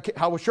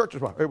 how was church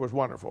this month? It was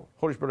wonderful.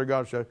 Holy Spirit of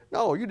God said,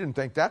 no, you didn't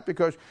think that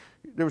because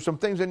there were some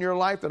things in your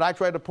life that I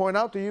tried to point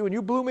out to you and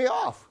you blew me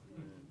off.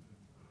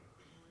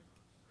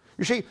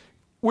 You see,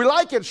 we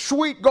like it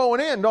sweet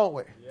going in, don't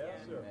we? Yes,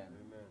 sir.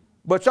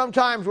 But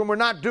sometimes when we're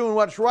not doing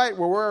what's right,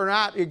 where we're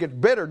not, it gets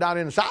bitter down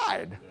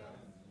inside.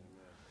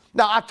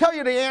 Now, I'll tell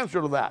you the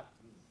answer to that.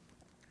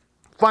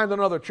 Find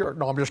another church.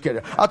 No, I'm just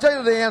kidding. I'll tell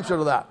you the answer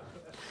to that.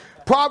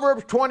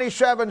 Proverbs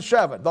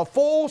 27:7. The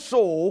full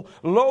soul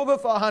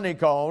loatheth a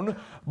honeycomb,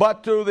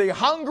 but to the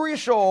hungry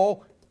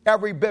soul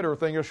every bitter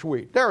thing is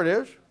sweet. There it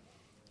is.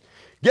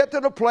 Get to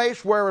the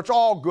place where it's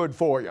all good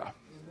for you.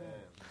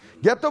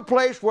 Get to the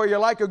place where you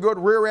like a good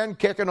rear end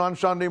kicking on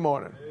Sunday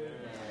morning.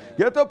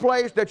 Get to the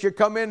place that you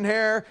come in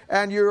here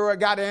and you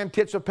got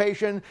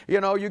anticipation. You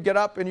know, you get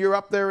up and you're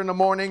up there in the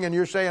morning and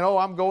you're saying, oh,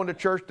 I'm going to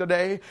church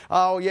today.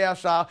 Oh,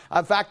 yes.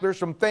 In fact, there's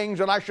some things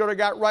that I should have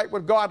got right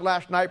with God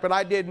last night, but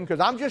I didn't because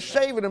I'm just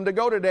saving them to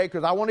go today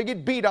because I want to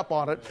get beat up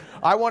on it.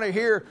 I want to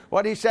hear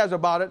what he says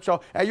about it.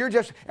 So you're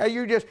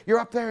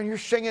up there and you're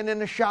singing in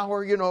the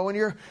shower, you know, and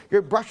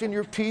you're brushing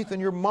your teeth and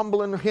you're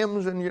mumbling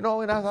hymns and, you know,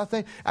 and other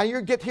thing. And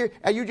you get here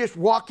and you just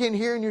walk in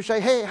here and you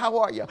say, hey, how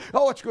are you?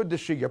 Oh, it's good to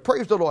see you.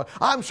 Praise the Lord.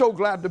 I'm so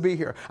glad to be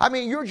here. I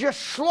mean, you're just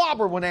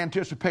slobber with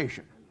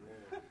anticipation.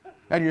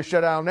 And you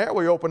sit down there,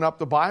 we open up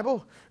the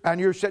Bible, and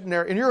you're sitting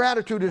there, and your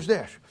attitude is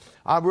this.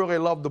 I really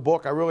love the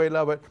book, I really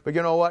love it, but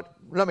you know what?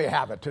 Let me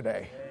have it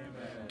today.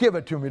 Amen. Give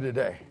it to me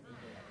today.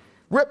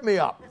 Rip me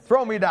up,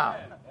 throw me down,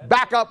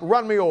 back up,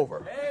 run me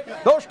over. Amen.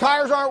 Those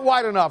tires aren't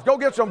wide enough. Go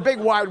get some big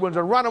wide ones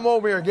and run them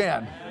over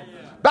again.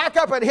 Back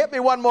up and hit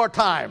me one more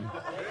time.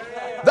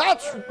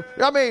 That's,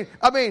 I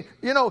mean,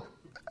 you know,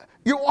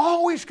 you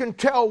always can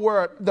tell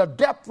where the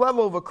depth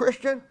level of a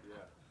Christian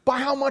by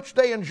how much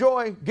they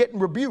enjoy getting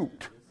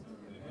rebuked.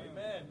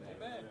 Amen.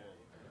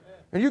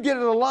 And you get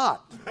it a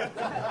lot.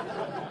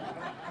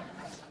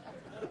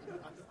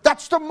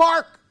 That's the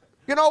mark.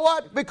 You know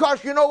what?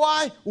 Because you know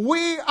why?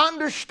 We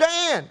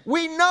understand.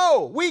 We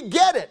know. We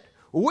get it.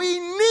 We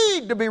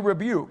need to be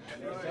rebuked.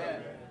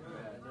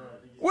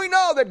 We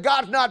know that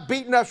God's not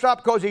beating us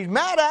up because he's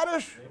mad at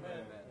us.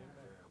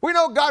 We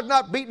know God's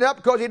not beating up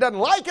because he doesn't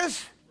like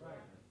us.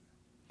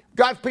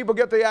 God's people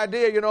get the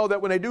idea, you know,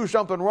 that when they do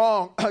something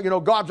wrong, you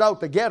know, God's out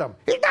to get them.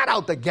 He's not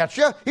out to get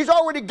you. He's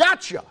already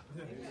got you.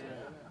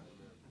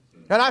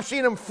 And I've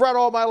seen him fret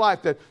all my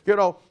life that, you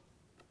know,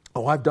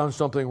 oh, I've done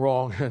something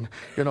wrong. And,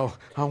 you know,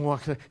 I'm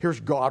walking, here's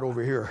God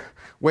over here.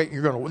 Wait,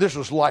 this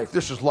is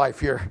life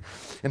here.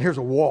 And here's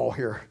a wall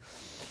here.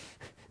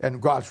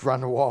 And God's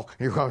running the wall.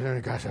 And you come in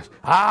and God says,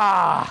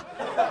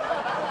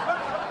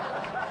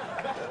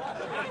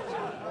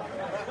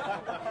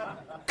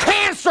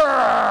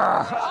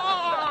 cancer!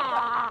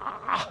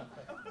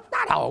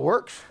 Not how it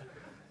works.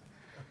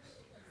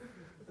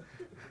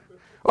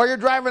 Or you're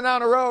driving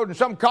down the road and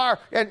some car,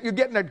 and you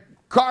get in a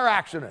car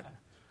accident.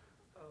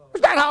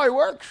 It's not how it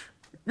works.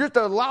 You're just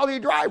a lousy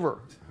driver.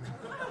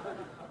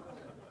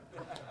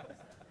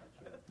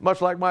 Much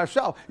like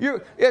myself.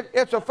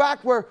 It's a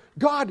fact where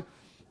God,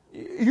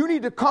 you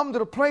need to come to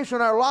the place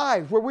in our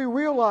lives where we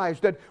realize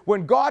that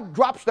when God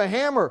drops the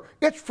hammer,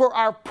 it's for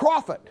our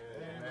profit.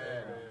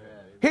 Amen.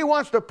 He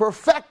wants to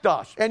perfect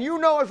us. And you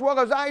know as well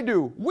as I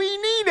do, we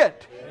need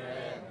it. Amen.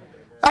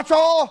 That's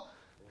all.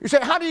 You say,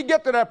 how do you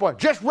get to that point?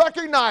 Just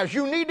recognize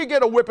you need to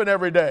get a whipping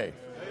every day.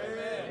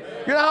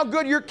 Amen. You know how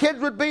good your kids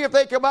would be if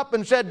they come up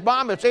and said,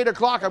 Mom, it's 8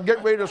 o'clock, I'm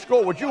getting ready to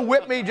school. Would you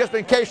whip me just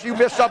in case you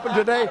miss something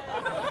today?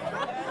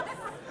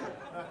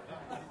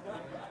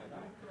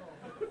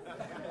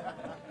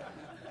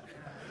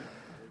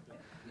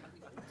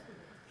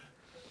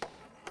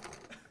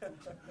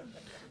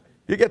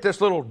 You get this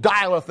little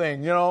dial-a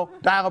thing, you know,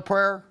 dial-a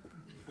prayer.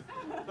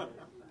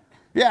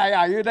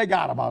 Yeah, they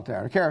got them out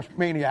there. The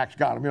charismaniacs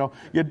got them, you know.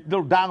 You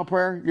little dial-a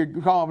prayer,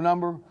 you call them a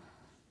number,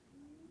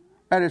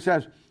 and it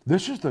says,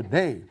 this is the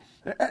day.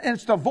 And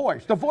it's the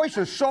voice. The voice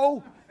is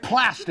so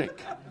plastic.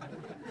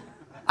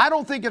 I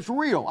don't think it's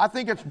real. I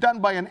think it's done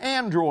by an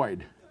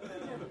android.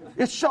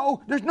 There's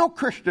no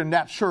Christian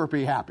that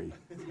syrupy happy.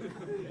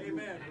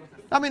 Amen.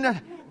 I mean,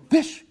 and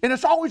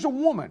it's always a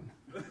woman.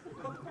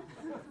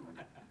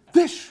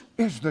 This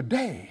is the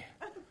day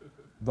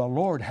the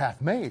Lord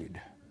hath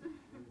made.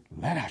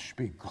 Let us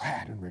be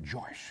glad and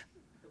rejoice.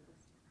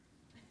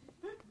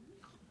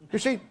 You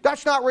see,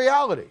 that's not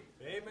reality.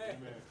 Amen.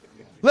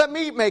 Let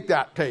me make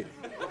that tape.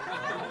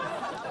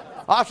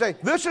 I'll say,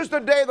 this is the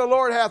day the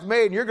Lord hath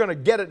made, and you're going to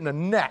get it in the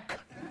neck.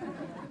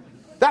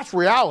 That's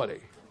reality.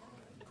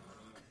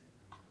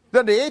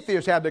 Then the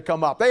atheists had to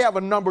come up. They have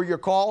a number you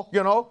call,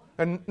 you know,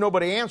 and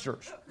nobody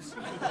answers.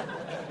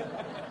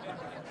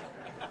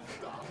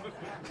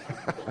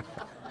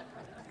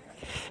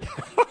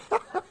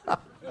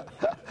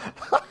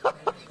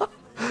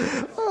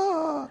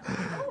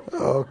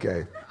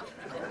 Okay.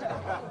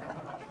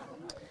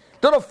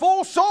 To the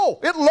full soul,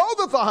 it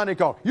loatheth the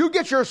honeycomb. You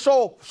get your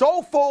soul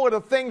so full of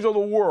the things of the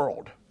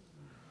world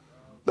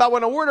Now,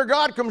 when the Word of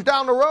God comes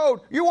down the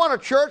road, you want a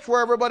church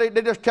where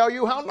they just tell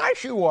you how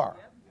nice you are.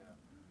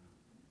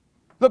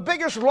 The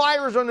biggest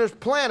liars on this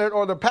planet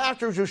are the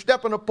pastors who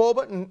step in the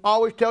pulpit and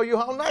always tell you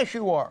how nice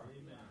you are.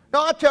 Amen.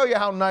 Now, I'll tell you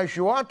how nice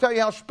you are. I'll tell you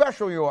how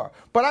special you are.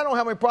 But I don't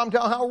have any problem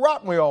telling how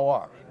rotten we all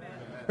are.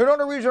 Amen. The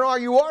only reason why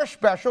you are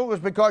special is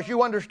because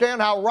you understand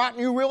how rotten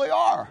you really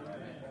are. Amen.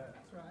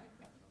 That's right.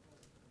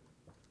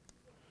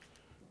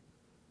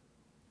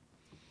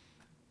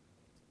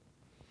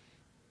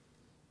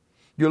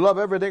 You love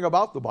everything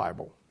about the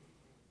Bible,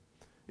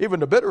 even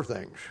the bitter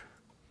things.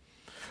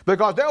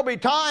 Because there'll be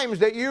times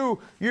that you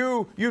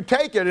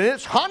take it and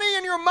it's honey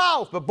in your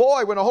mouth. But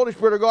boy, when the Holy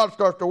Spirit of God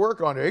starts to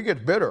work on it, it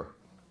gets bitter.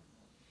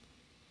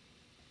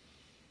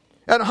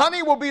 And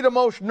honey will be the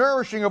most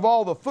nourishing of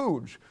all the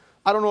foods.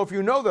 I don't know if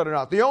you know that or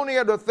not. The only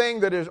other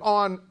thing that is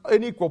on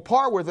an equal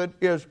par with it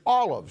is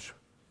olives,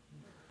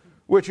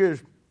 which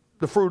is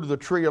the fruit of the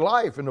tree of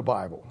life in the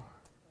Bible.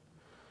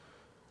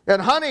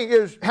 And honey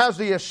has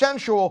the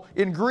essential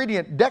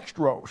ingredient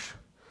dextrose,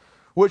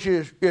 which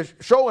is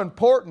so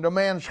important to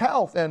man's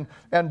health and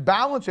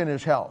balance in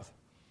his health.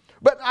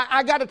 But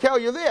I got to tell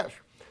you this.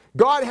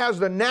 God has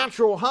the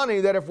natural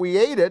honey that if we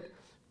ate it,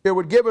 it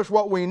would give us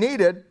what we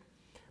needed.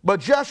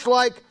 But just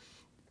like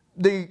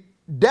the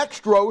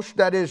dextrose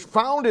that is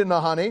found in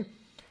the honey,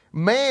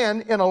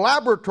 man in a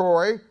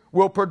laboratory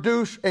will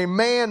produce a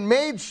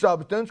man-made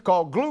substance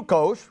called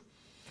glucose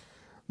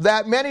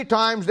that many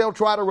times they'll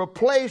try to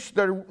replace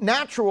the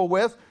natural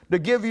with to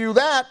give you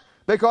that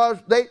because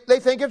they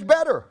think it's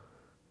better.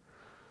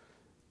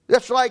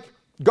 It's like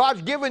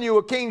God's given you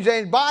a King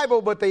James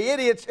Bible, but the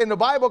idiots in the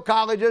Bible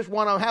colleges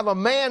want to have a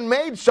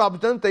man-made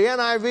substance, the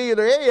NIV or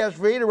the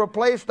ASV, to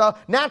replace the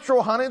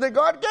natural honey that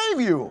God gave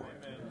you.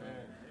 Amen.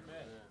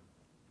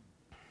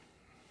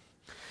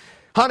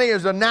 Honey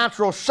is a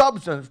natural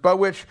substance by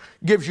which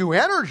gives you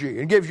energy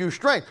and gives you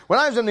strength. When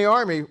I was in the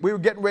Army, we were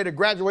getting ready to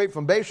graduate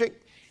from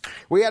basic.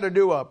 We had to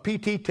do a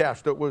PT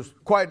test that was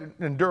quite an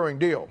enduring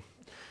deal.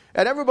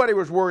 And everybody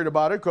was worried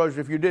about it because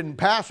if you didn't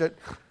pass it,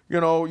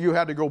 you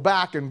had to go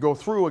back and go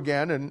through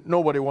again, and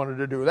nobody wanted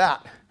to do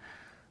that.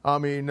 I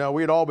mean,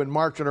 we had all been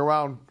marching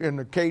around in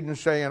the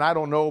cadence saying, I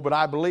don't know, but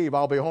I believe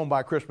I'll be home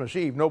by Christmas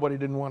Eve. Nobody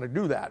didn't want to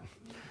do that.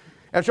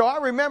 And so I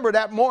remember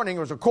that morning.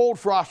 It was a cold,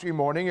 frosty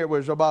morning. It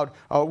was about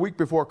a week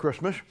before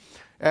Christmas,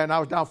 and I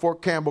was down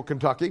Fort Campbell,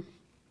 Kentucky.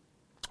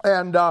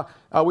 And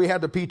we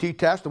had the PT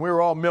test, and we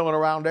were all milling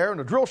around there, and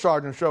the drill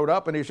sergeant showed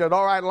up, and he said,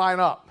 all right, line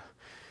up.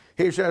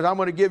 He says, I'm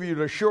going to give you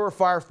the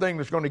surefire thing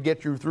that's going to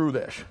get you through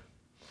this.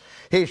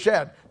 He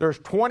said, there's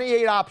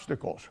 28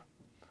 obstacles.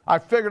 I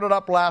figured it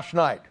up last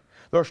night.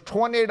 There's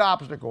 28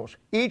 obstacles.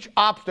 Each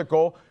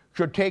obstacle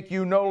should take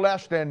you no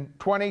less than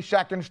 20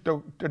 seconds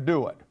to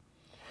do it.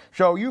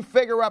 So you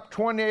figure up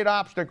 28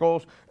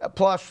 obstacles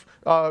plus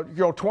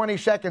 20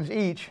 seconds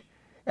each.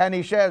 And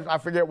he says, I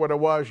forget what it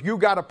was, you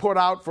got to put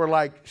out for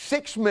like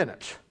 6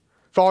 minutes.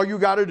 That's all you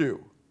got to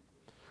do.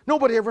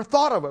 Nobody ever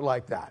thought of it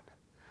like that.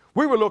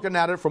 We were looking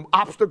at it from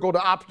obstacle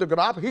to obstacle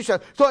to obstacle. He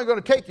said, it's only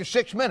going to take you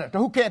 6 minutes. Now,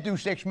 who can't do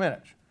 6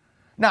 minutes?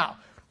 Now,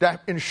 to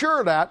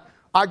ensure that,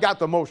 I got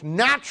the most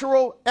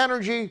natural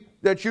energy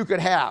that you could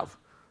have.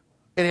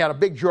 And he had a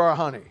big jar of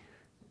honey.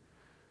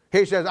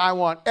 He says, I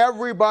want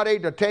everybody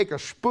to take a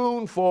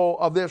spoonful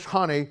of this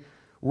honey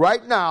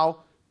right now.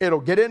 It'll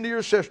get into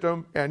your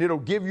system, and it'll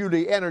give you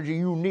the energy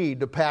you need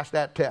to pass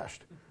that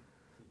test.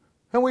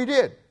 And we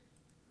did.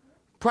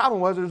 Problem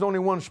was, there's only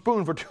one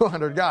spoon for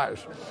 200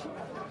 guys.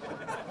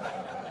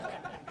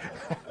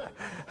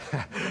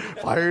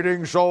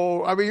 Fighting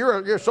soul. I mean,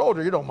 you're a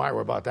soldier. You don't mind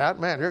about that.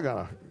 Man, you're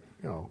going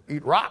to,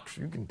 eat rocks.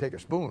 You can take a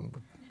spoon.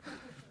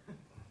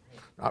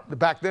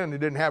 Back then, they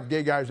didn't have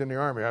gay guys in the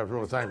Army. I was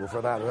really thankful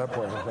for that at that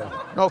point.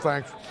 No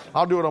thanks.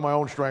 I'll do it on my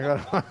own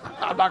strength.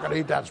 I'm not going to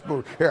eat that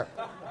spoon. Here.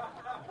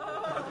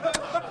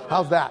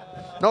 How's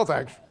that? No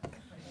thanks.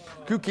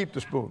 You keep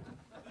the spoon.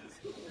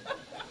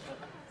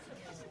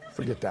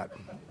 Forget that.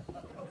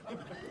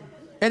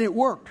 And it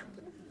worked.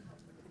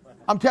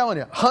 I'm telling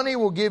you, honey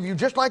will give you,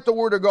 just like the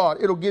Word of God,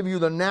 it'll give you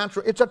the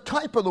natural, it's a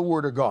type of the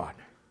Word of God.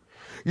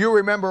 You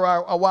remember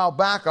a while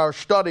back our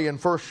study in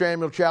 1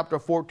 Samuel chapter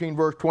 14,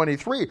 verse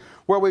 23,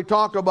 where we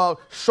talked about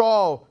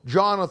Saul,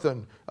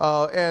 Jonathan,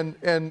 and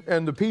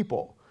the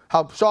people.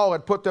 How Saul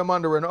had put them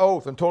under an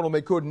oath and told them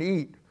they couldn't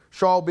eat.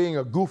 Saul being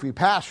a goofy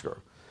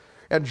pastor.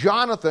 And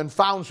Jonathan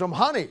found some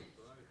honey.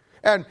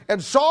 And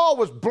Saul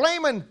was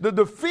blaming the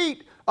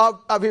defeat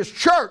of his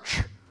church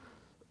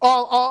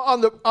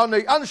on the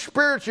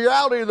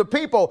unspirituality of the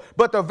people.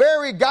 But the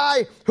very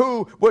guy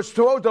who was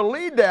supposed to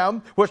lead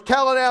them was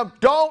telling them,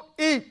 don't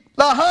eat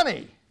the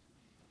honey.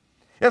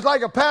 It's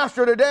like a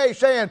pastor today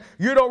saying,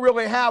 you don't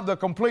really have the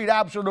complete,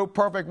 absolute,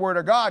 perfect Word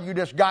of God. You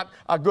just got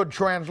a good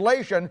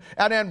translation.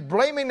 And then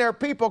blaming their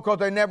people because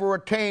they never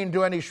attained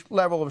to any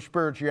level of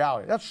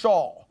spirituality. That's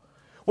Saul.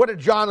 What did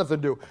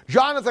Jonathan do?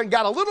 Jonathan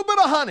got a little bit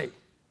of honey.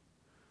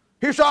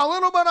 He saw a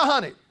little bit of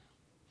honey.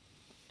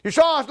 He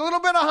saw a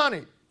little bit of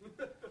honey.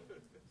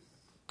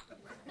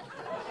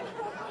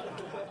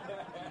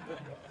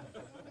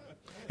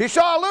 He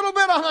saw a little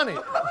bit of honey.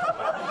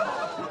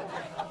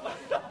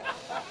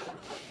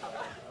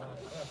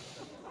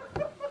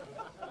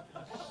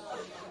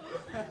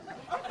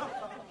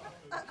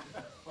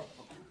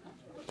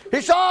 He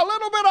saw a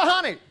little bit of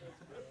honey.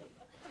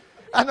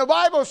 And the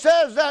Bible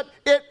says that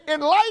it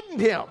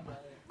enlightened him,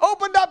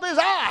 opened up his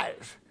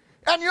eyes.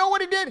 And you know what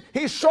he did?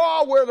 He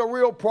saw where the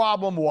real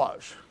problem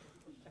was.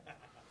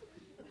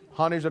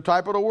 Honey's a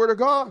type of the Word of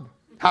God.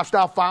 Hast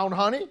thou found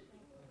honey?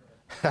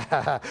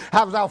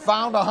 Hast thou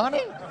found a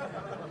honey?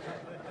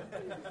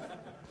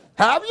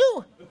 Have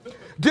you?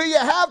 Do you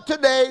have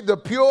today the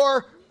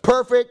pure,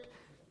 perfect,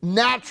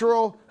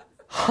 natural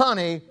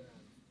honey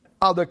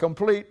of the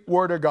complete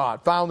Word of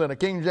God, found in the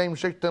King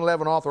James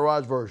 1611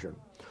 Authorized Version?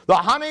 The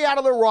honey out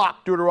of the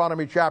rock,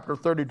 Deuteronomy chapter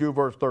 32,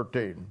 verse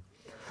 13.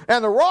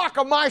 And the rock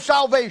of my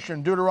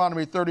salvation,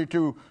 Deuteronomy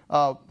 32,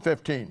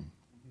 15.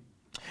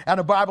 And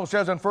the Bible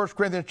says in 1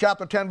 Corinthians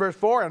chapter 10, verse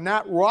 4, and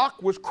that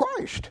rock was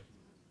Christ.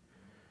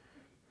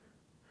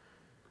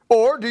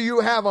 Or do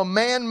you have a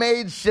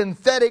man-made,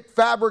 synthetic,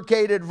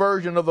 fabricated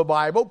version of the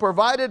Bible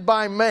provided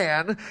by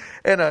man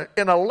in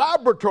a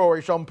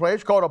laboratory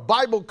someplace called a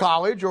Bible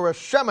college or a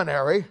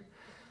seminary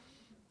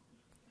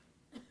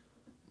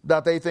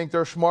that they think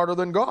they're smarter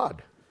than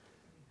God?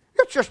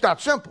 It's just that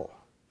simple.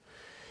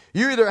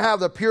 You either have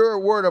the pure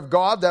Word of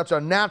God that's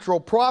a natural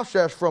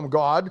process from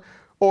God,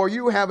 or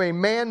you have a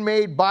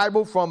man-made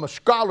Bible from a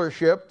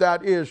scholarship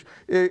that is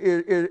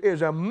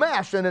a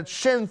mess and it's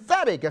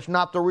synthetic. It's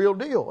not the real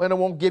deal, and it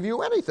won't give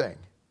you anything.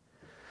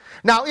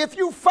 Now, if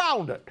you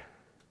found it,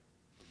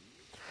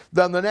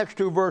 then the next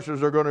two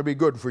verses are going to be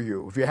good for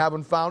you. If you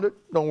haven't found it,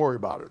 don't worry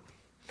about it.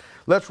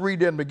 Let's read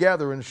them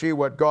together and see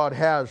what God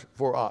has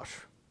for us.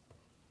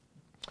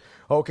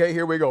 Okay,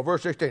 here we go.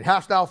 Verse 16.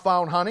 Hast thou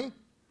found honey?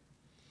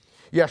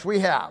 Yes, we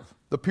have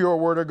the pure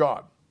Word of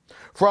God.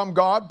 From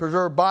God,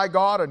 preserved by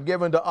God, and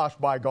given to us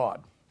by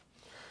God.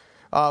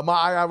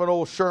 I have an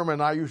old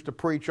sermon I used to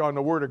preach on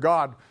the Word of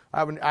God.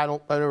 I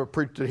never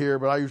preached it here,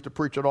 but I used to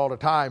preach it all the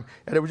time.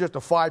 And it was just a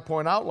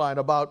 5-point outline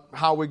about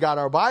how we got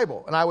our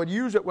Bible. And I would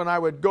use it when I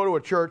would go to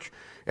a church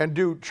and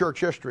do church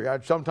history.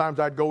 Sometimes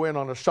I'd go in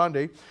on a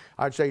Sunday.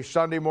 I'd say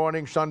Sunday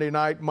morning, Sunday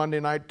night, Monday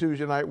night,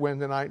 Tuesday night,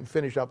 Wednesday night, and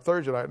finish up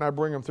Thursday night. And I'd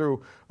bring them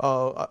through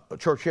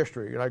church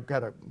history. And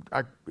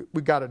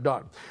we got it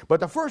done.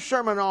 But the first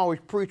sermon I always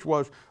preached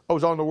was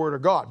on the Word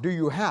of God. Do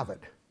you have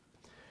it?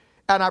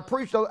 And I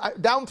preached,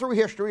 down through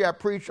history, I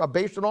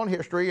based it on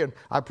history, and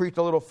I preached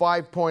a little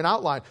 5-point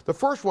outline. The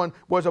first one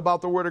was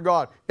about the Word of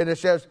God. And it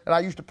says, and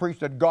I used to preach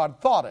that God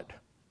thought it,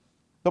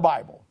 the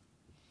Bible.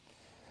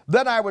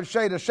 Then I would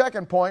say the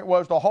second point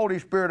was the Holy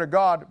Spirit of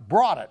God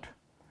brought it.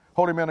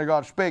 Holy men of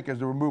God spake as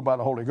they were moved by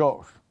the Holy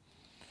Ghost.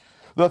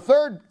 The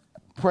third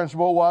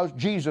principle was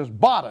Jesus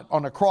bought it.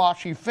 On the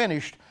cross, he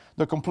finished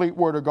the complete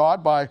Word of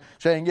God by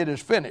saying it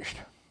is finished.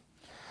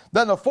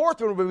 Then the fourth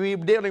one would be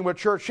dealing with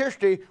church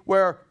history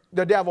where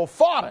the devil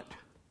fought it.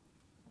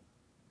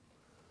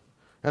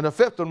 And the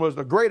fifth one was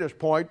the greatest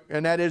point,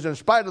 and that is in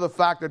spite of the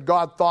fact that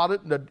God thought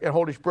it, and the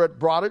Holy Spirit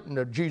brought it, and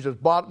that Jesus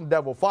bought it, and the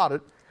devil fought it,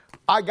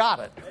 I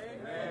got it.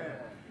 Amen.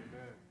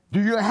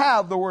 Do you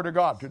have the Word of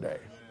God today?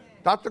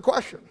 That's the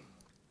question.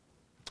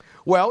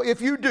 Well,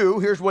 if you do,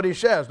 here's what he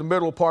says, the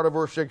middle part of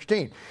verse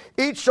 16.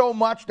 Eat so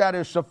much that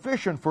is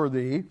sufficient for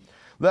thee,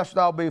 lest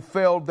thou be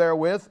filled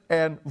therewith,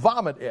 and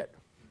vomit it.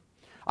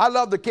 I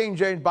love the King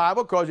James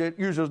Bible because it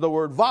uses the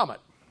word vomit.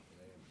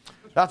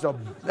 That's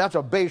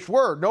a base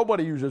word.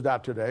 Nobody uses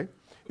that today.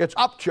 It's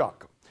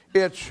upchuck.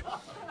 It's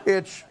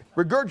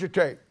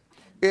regurgitate.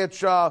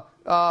 It's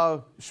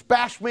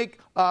spasmic,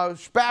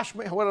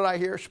 what did I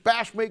hear?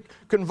 Spasmic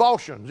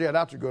convulsions. Yeah,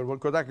 that's a good one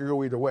because that could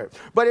go either way.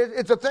 But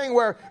it's a thing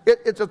where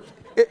it's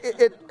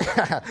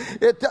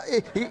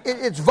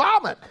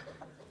vomit.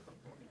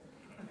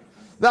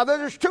 Now,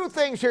 there's two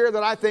things here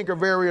that I think are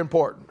very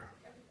important.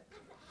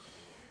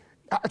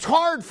 It's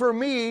hard for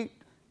me,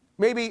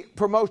 maybe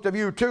for most of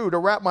you too, to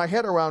wrap my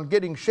head around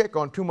getting sick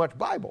on too much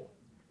Bible.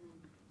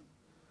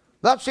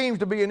 That seems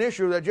to be an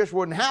issue that just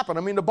wouldn't happen.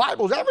 I mean, the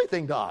Bible's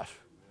everything to us.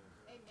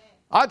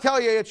 I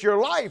tell you, it's your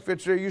life.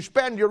 You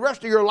spend the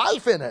rest of your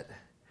life in it.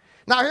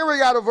 Now, here we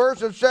got a verse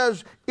that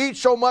says, eat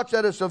so much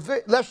that it's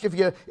sufficient, lest if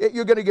you're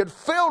going to get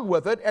filled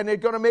with it, and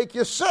it's going to make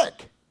you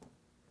sick.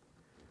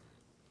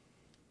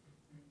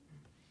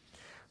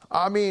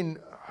 I mean,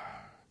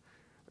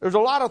 there's a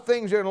lot of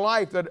things in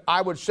life that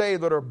I would say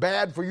that are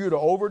bad for you to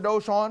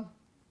overdose on.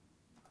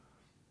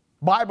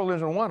 Bible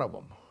isn't one of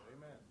them.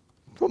 Amen.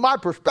 From my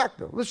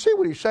perspective. Let's see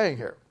what he's saying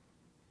here.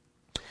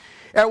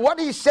 And what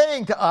he's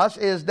saying to us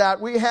is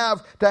that we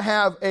have to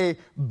have a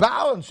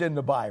balance in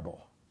the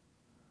Bible.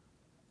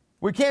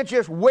 We can't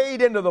just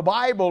wade into the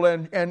Bible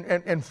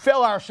and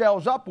fill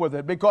ourselves up with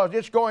it, because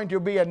it's going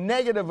to be a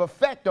negative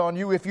effect on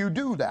you if you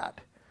do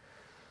that.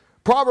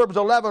 Proverbs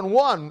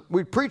 11:1,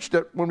 we preached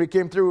it when we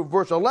came through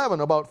verse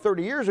 11 about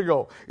 30 years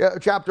ago,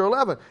 chapter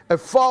 11. A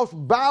false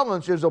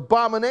balance is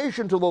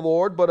abomination to the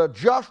Lord, but a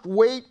just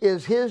weight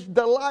is his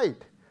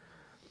delight.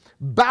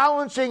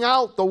 Balancing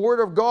out the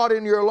Word of God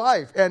in your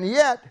life, and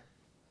yet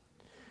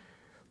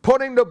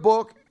putting the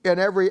book in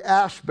every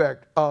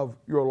aspect of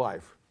your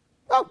life.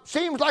 Well,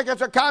 seems like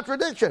it's a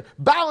contradiction.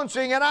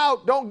 Balancing it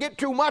out, don't get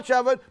too much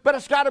of it, but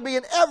it's got to be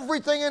in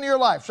everything in your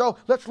life. So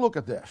let's look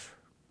at this.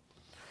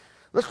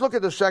 Let's look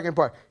at the second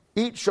part.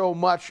 Eat so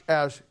much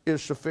as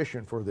is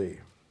sufficient for thee.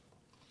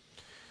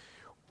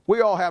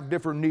 We all have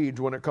different needs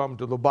when it comes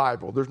to the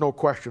Bible. There's no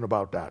question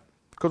about that,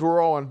 because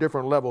we're all on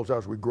different levels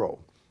as we grow.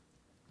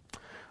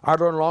 I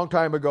learned a long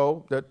time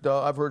ago that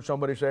I've heard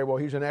somebody say, well,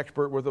 he's an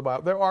expert with the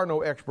Bible. There are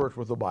no experts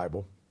with the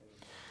Bible.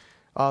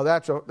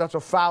 That's a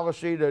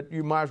fallacy that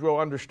you might as well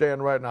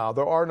understand right now.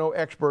 There are no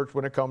experts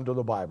when it comes to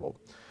the Bible.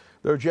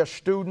 They're just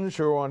students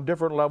who are on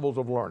different levels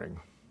of learning.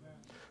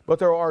 But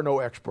there are no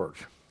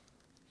experts.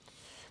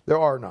 There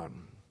are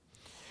none.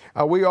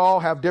 We all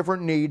have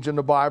different needs in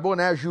the Bible, and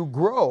as you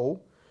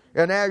grow,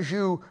 and as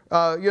you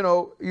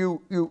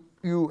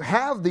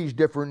have these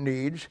different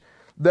needs,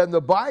 then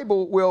the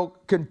Bible will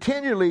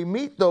continually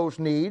meet those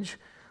needs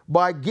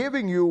by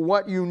giving you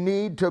what you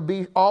need to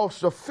be all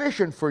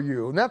sufficient for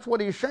you. And that's what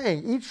he's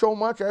saying. Eat so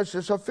much as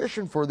is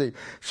sufficient for thee.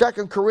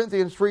 2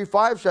 Corinthians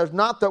 3:5 says,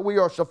 not that we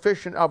are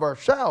sufficient of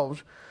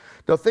ourselves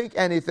to think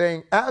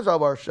anything as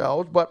of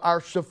ourselves, but our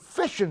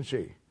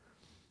sufficiency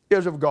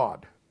is of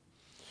God.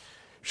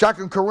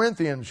 2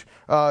 Corinthians,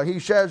 he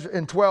says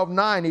in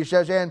 12:9, he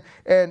says,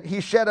 and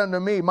he said unto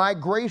me, my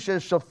grace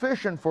is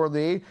sufficient for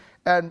thee,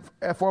 and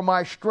for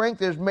my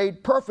strength is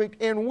made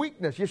perfect in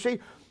weakness. You see,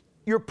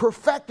 you're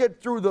perfected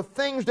through the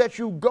things that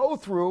you go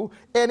through,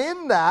 and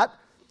in that,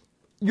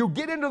 you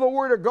get into the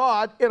Word of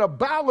God in a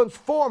balanced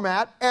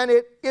format, and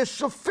it is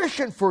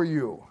sufficient for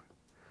you.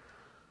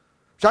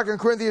 2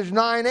 Corinthians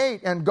 9:8,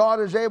 and God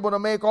is able to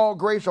make all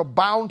grace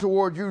abound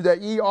toward you,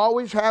 that ye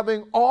always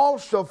having all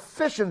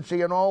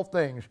sufficiency in all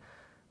things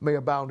may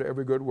abound to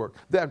every good work.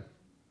 Then,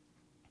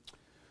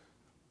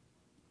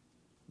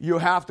 you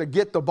have to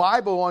get the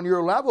Bible on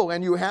your level,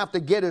 and you have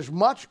to get as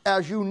much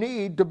as you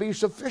need to be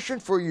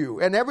sufficient for you.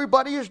 And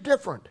everybody is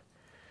different.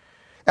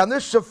 And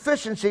this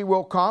sufficiency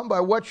will come by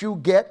what you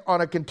get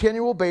on a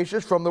continual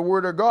basis from the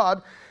Word of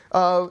God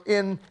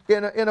in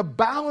a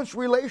balanced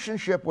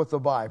relationship with the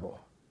Bible.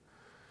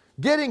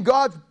 Getting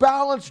God's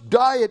balanced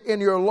diet in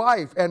your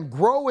life and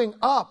growing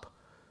up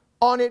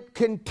on it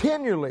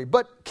continually,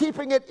 but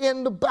keeping it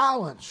in the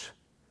balance.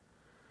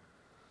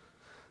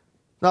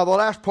 Now, the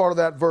last part of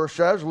that verse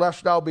says,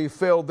 lest thou be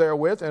filled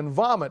therewith and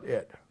vomit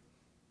it.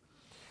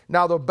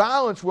 Now, the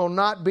balance will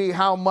not be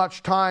how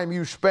much time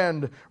you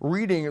spend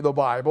reading the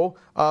Bible,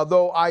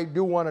 though I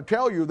do want to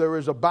tell you there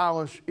is a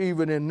balance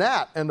even in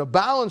that. And the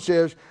balance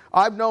is,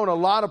 I've known a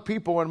lot of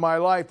people in my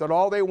life that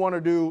all they want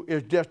to do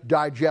is just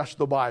digest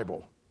the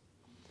Bible.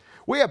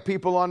 We have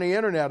people on the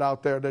internet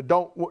out there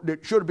that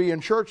should be in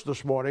church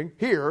this morning,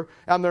 here,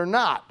 and they're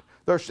not.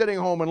 They're sitting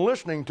home and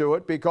listening to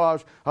it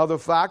because of the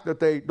fact that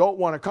they don't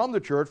want to come to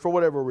church for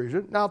whatever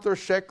reason. Now, if they're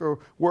sick or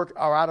work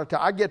or out of town,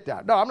 I get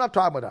that. No, I'm not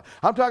talking about that.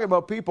 I'm talking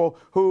about people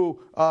who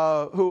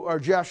are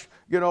just,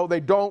 they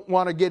don't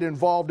want to get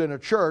involved in a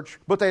church,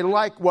 but they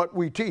like what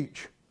we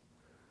teach.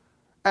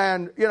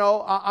 And,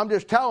 I'm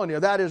just telling you,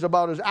 that is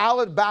about as out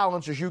of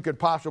balance as you could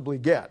possibly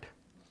get.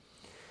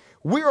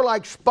 We are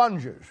like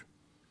sponges.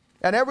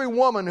 And every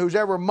woman who's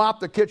ever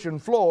mopped the kitchen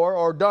floor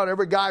or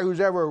every guy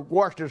who's ever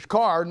washed his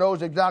car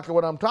knows exactly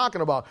what I'm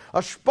talking about.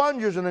 A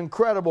sponge is an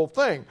incredible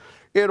thing.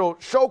 It'll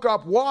soak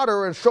up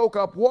water,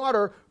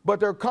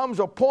 but there comes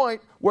a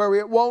point where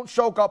it won't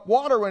soak up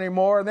water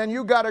anymore, and then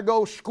you got to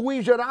go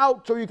squeeze it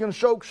out so you can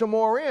soak some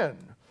more in.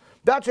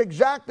 That's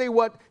exactly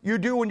what you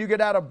do when you get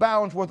out of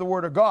balance with the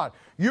Word of God.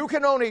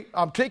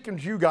 I'm taking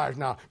to you guys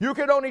now, you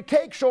can only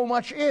take so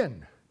much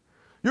in.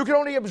 You can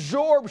only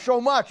absorb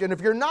so much, and if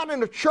you're not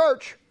in a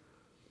church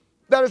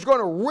that is going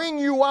to wring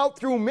you out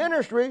through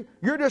ministry,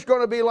 you're just going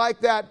to be like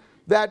that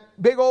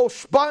big old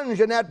sponge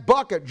in that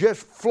bucket,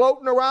 just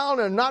floating around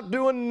and not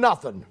doing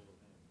nothing.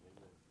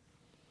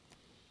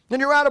 Then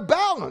you're out of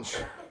balance.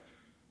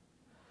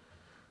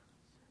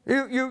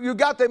 You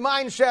got the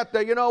mindset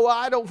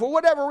that, for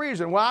whatever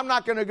reason, I'm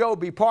not going to go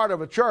be part of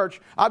a church.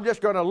 I'm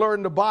just going to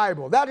learn the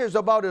Bible. That is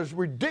about as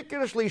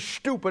ridiculously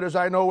stupid as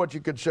I know what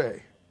you could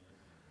say.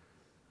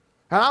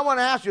 And I want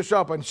to ask you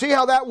something. See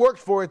how that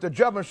works for you at the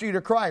judgment seat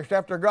of Christ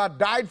after God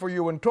died for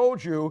you and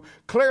told you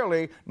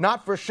clearly,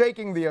 not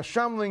forsaking the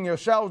assembling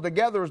yourselves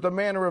together as the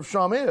manner of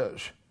some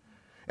is,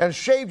 and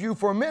saved you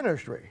for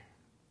ministry.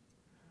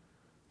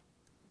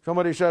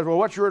 Somebody says, well,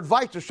 what's your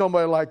advice to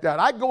somebody like that?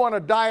 I'd go on a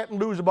diet and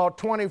lose about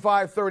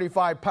 25,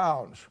 35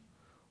 pounds.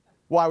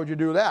 Why would you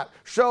do that?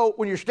 So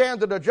when you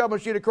stand at the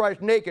judgment seat of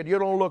Christ naked, you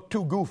don't look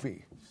too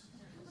goofy.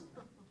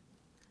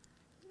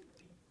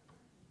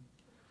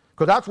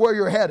 Because that's where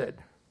you're headed.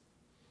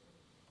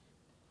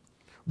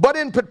 But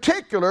in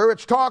particular,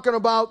 it's talking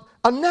about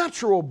a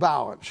natural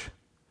balance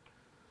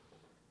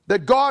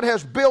that God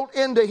has built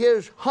into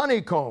His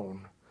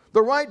honeycomb.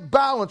 The right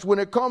balance when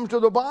it comes to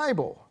the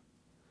Bible.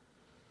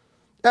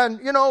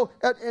 And,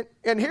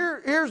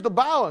 here's the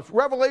balance.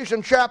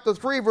 Revelation chapter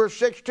 3, verse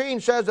 16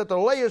 says that the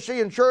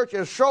Laodicean church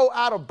is so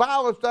out of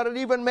balance that it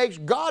even makes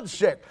God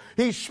sick.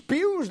 He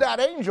spews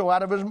that angel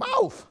out of his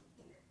mouth.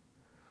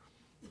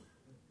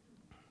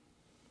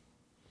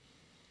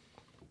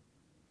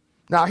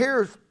 Now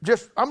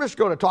I'm just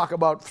going to talk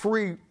about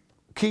 3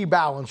 key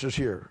balances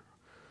here.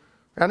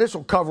 And this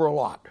will cover a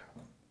lot.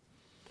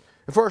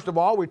 First of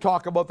all, we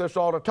talk about this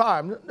all the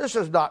time. This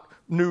is not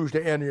news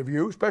to any of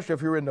you, especially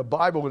if you're in the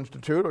Bible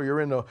Institute or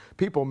you're in the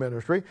people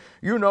ministry.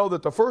 You know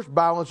that the first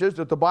balance is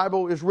that the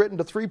Bible is written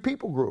to 3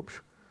 people groups.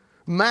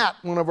 Matt,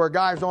 one of our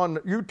guys on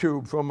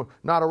YouTube from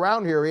not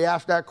around here, he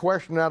asked that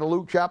question out of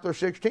Luke chapter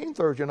 16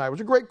 Thursday night. It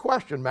was a great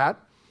question, Matt.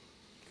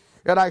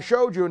 And I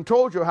showed you and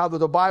told you how that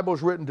the Bible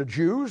is written to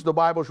Jews, the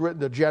Bible is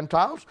written to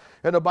Gentiles,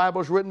 and the Bible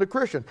is written to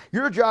Christians.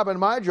 Your job and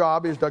my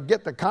job is to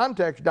get the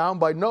context down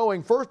by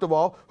knowing, first of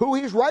all, who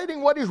he's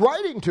writing, what he's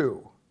writing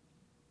to.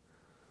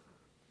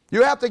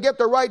 You have to get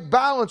the right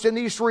balance in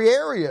these 3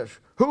 areas.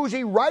 Who's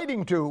he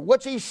writing to?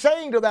 What's he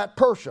saying to that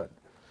person?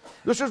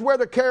 This is where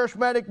the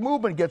charismatic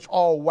movement gets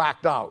all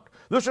whacked out.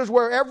 This is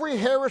where every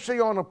heresy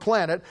on the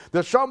planet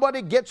that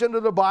somebody gets into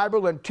the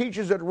Bible and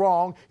teaches it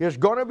wrong is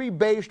going to be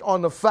based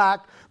on the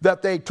fact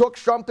that they took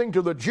something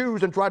to the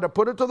Jews and tried to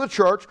put it to the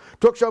church,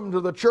 took something to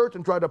the church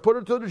and tried to put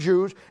it to the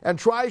Jews, and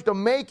tries to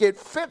make it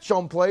fit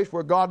someplace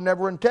where God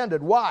never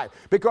intended. Why?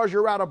 Because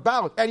you're out of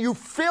balance. And you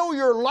fill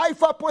your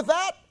life up with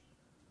that,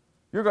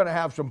 you're going to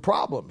have some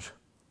problems.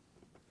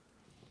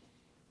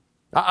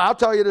 I'll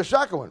tell you the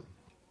second one.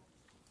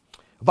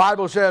 The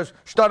Bible says,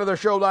 study to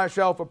show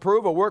thyself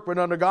approved, a workman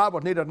unto God,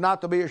 which needeth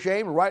not to be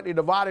ashamed, rightly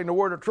dividing the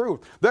word of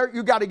truth. There,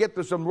 you got to get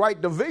to some right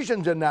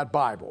divisions in that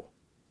Bible.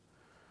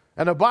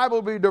 And the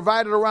Bible will be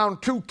divided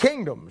around 2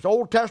 kingdoms,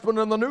 Old Testament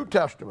and the New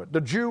Testament, the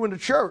Jew and the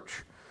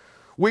church.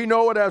 We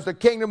know it as the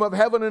kingdom of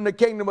heaven and the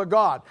kingdom of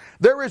God.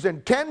 There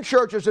isn't 10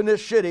 churches in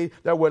this city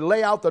that would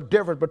lay out the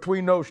difference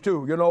between those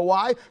 2. You know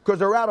why? Because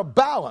they're out of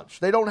balance.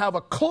 They don't have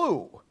a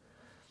clue.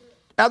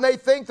 And they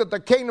think that the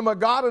kingdom of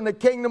God and the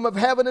kingdom of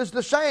heaven is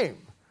the same.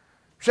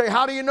 Say,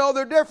 how do you know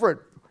they're different?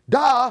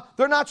 Duh,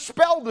 they're not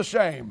spelled the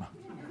same.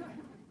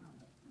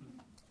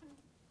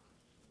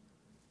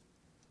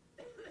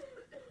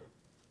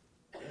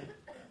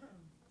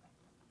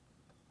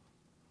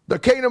 The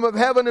kingdom of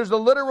heaven is the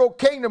literal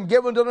kingdom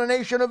given to the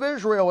nation of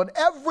Israel, and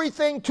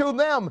everything to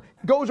them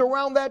goes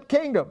around that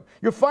kingdom.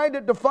 You find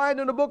it defined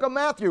in the book of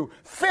Matthew.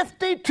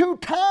 52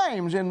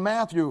 times in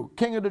Matthew,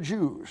 King of the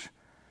Jews.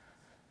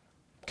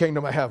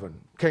 Kingdom of heaven,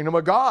 kingdom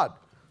of God.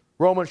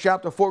 Romans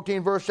chapter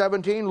 14, verse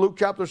 17, Luke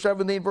chapter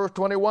 17, verse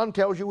 21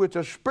 tells you it's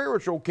a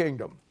spiritual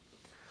kingdom.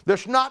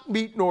 That's not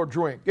meat nor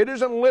drink. It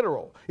isn't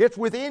literal. It's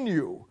within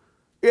you.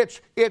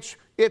 It's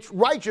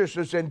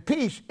righteousness and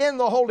peace in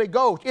the Holy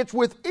Ghost. It's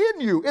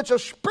within you. It's a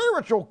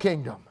spiritual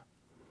kingdom.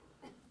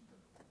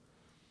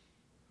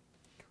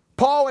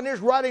 Paul, in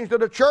his writings to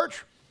the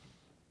church,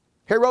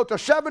 he wrote to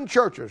 7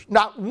 churches.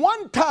 Not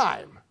one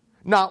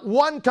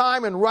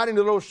time in writing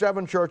to those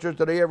 7 churches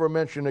did he ever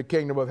mention the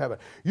kingdom of heaven.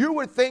 You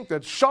would think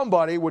that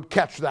somebody would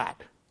catch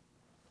that.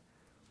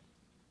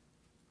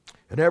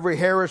 And every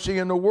heresy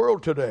in the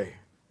world today,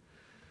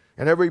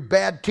 and every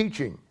bad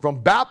teaching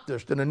from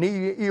Baptist and the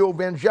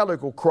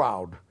neo-evangelical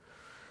crowd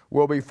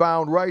will be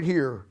found right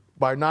here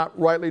by not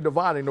rightly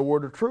dividing the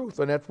word of truth,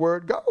 and that's where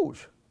it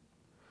goes.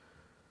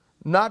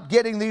 Not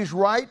getting these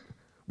right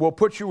will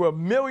put you a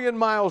million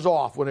miles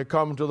off when it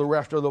comes to the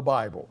rest of the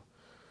Bible.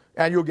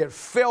 And you'll get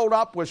filled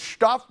up with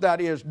stuff that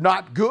is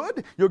not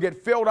good. You'll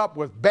get filled up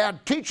with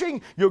bad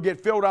teaching. You'll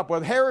get filled up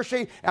with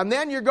heresy. And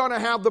then you're going to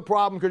have the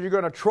problem because you're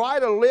going to try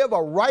to live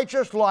a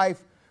righteous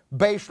life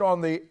based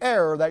on the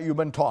error that you've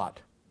been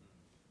taught.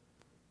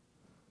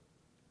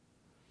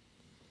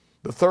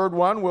 The third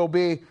one will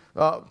be,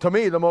 to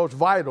me, the most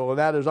vital, and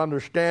that is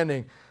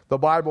understanding the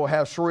Bible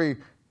has 3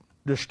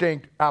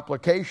 distinct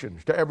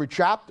applications to every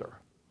chapter,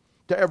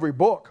 to every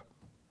book,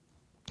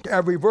 to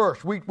every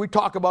verse. We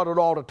talk about it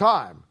all the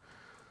time.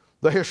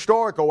 The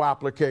historical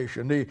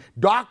application, the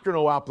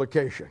doctrinal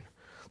application,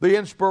 the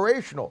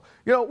inspirational.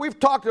 You know, we've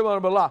talked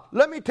about them a lot.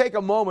 Let me take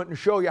a moment and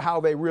show you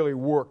how they really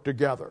work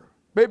together.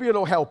 Maybe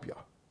it'll help you.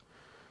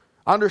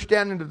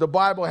 Understanding that the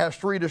Bible has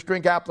 3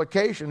 distinct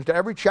applications to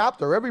every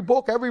chapter, every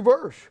book, every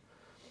verse.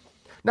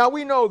 Now,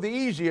 we know the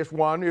easiest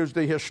one is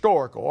the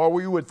historical, or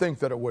we would think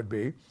that it would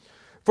be.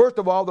 First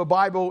of all, the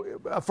Bible,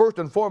 first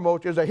and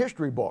foremost, is a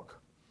history book.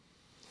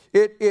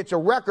 It's a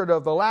record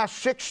of the last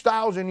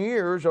 6,000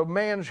 years of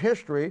man's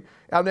history,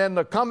 and then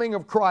the coming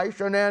of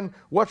Christ, and then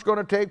what's going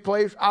to take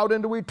place out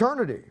into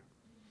eternity.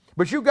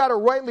 But you've got to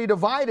rightly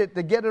divide it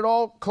to get it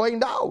all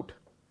cleaned out.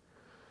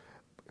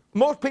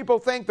 Most people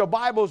think the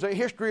Bible is a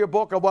history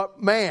book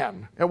about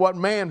man and what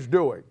man's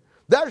doing.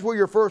 That's where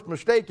your first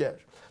mistake is.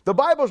 The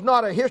Bible's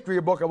not a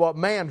history book about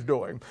man's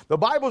doing. The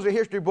Bible's a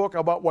history book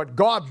about what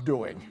God's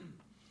doing.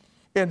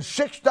 In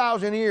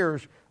 6,000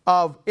 years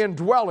of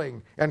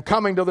indwelling and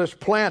coming to this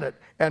planet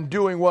and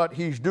doing what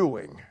he's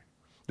doing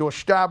to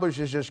establish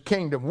his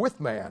kingdom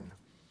with man.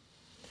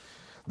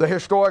 The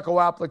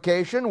historical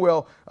application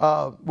will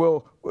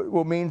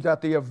mean that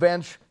the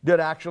events did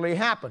actually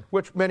happen,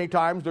 which many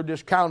times they're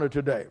discounted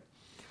today.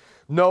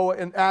 Noah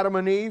and Adam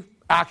and Eve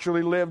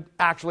actually lived,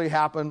 actually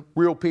happened,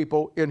 real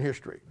people in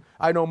history.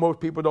 I know most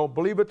people don't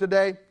believe it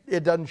today.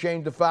 It doesn't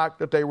change the fact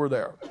that they were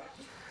there.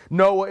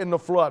 Noah in the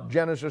flood,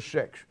 Genesis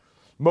 6.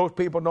 Most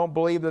people don't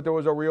believe that there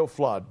was a real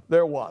flood.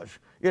 There was.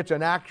 It's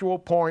an actual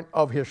point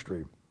of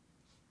history.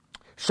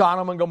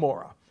 Sodom and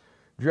Gomorrah.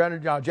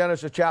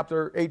 Genesis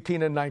chapter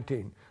 18 and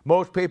 19.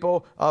 Most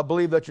people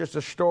believe that's just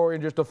a story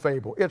and just a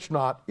fable. It's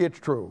not. It's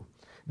true.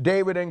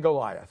 David and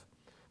Goliath.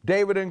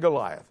 David and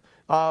Goliath.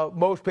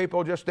 Most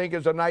people just think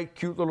it's a nice,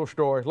 cute little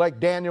story,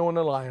 like Daniel in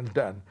the lion's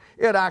den.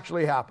 It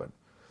actually happened.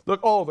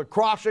 Look, the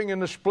crossing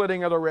and the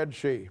splitting of the Red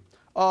Sea.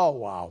 Oh,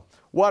 wow.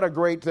 What a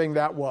great thing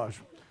that was.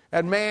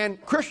 And man,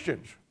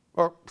 Christians,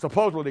 or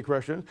supposedly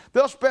Christians,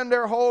 they'll spend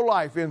their whole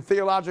life in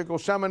theological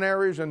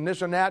seminaries and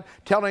this and that,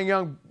 telling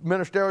young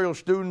ministerial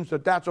students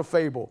that that's a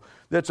fable,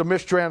 that's a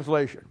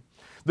mistranslation,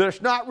 that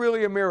it's not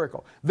really a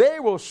miracle.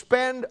 They will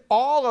spend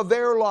all of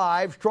their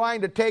lives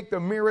trying to take the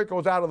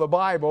miracles out of the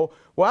Bible.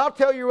 Well, I'll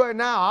tell you right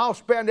now, I'll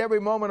spend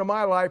every moment of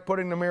my life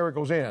putting the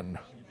miracles in.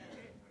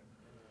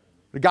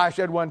 The guy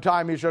said one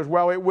time, he says,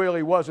 well, it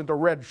really wasn't the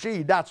Red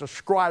Sea. That's a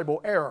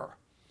scribal error.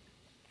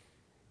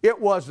 It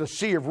was the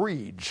Sea of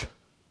Reeds,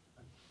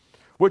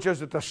 which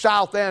is at the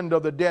south end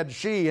of the Dead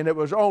Sea, and it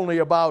was only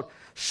about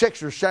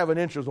 6 or 7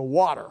 inches of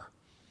water.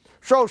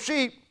 So,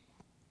 see,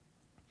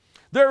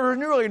 there is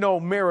really no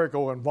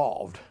miracle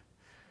involved.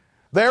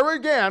 There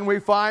again,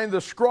 we find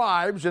the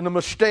scribes and the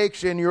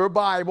mistakes in your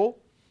Bible.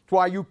 That's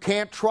why you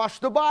can't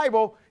trust the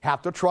Bible.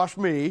 Have to trust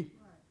me.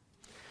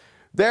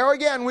 There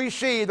again, we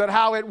see that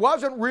how it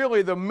wasn't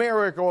really the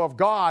miracle of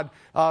God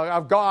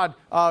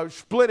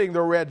splitting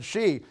the Red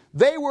Sea.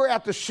 They were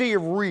at the Sea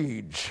of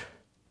Reeds.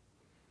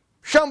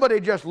 Somebody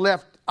just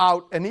left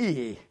out an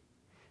E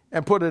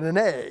and put in an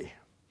A.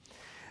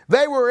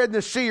 They were in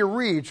the Sea of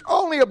Reeds,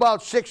 only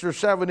about 6 or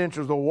 7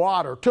 inches of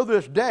water to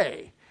this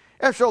day.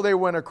 And so they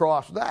went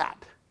across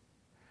that.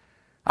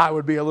 I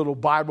would be a little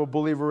Bible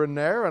believer in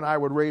there, and I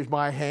would raise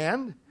my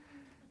hand,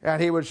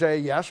 and he would say,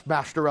 yes,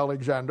 Master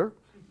Alexander.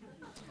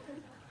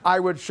 I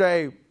would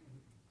say,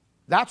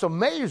 that's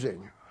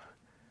amazing.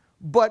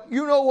 But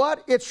you know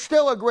what? It's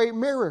still a great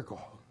miracle.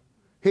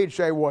 He'd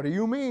say, what do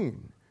you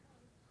mean?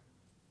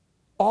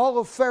 All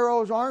of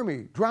Pharaoh's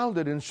army drowned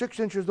in 6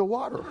 inches of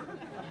water.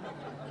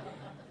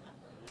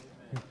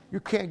 You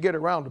can't get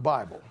around the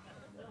Bible.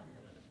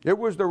 It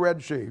was the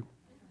Red Sea.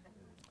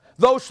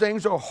 Those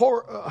things are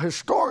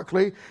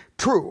historically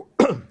true.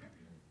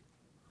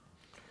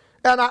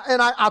 And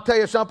I'll tell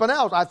you something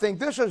else. I think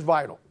this is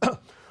vital.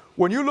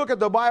 When you look at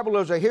the Bible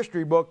as a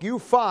history book, you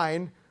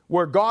find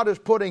where God is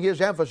putting his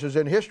emphasis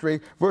in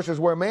history versus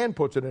where man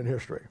puts it in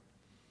history.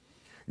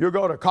 You'll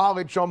go to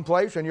college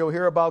someplace and you'll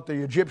hear about the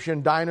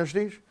Egyptian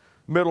dynasties,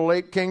 Middle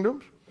Eight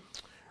kingdoms.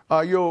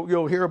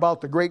 You'll hear about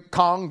the great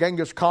Kong,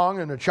 Genghis Khan,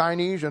 and the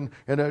Chinese and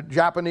the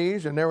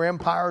Japanese and their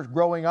empires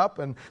growing up,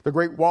 and the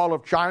Great Wall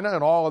of China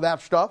and all of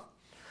that stuff.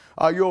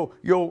 You'll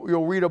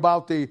read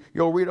about the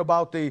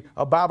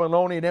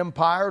Babylonian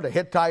Empire, the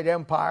Hittite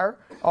Empire,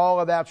 all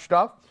of that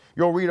stuff.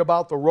 You'll read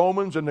about the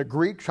Romans and the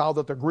Greeks, how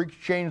that the Greeks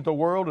changed the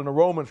world and the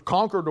Romans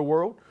conquered the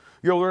world.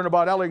 You'll learn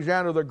about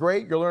Alexander the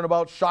Great. You'll learn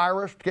about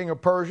Cyrus, king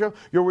of Persia.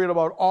 You'll read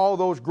about all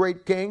those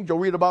great kings. You'll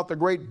read about the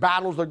great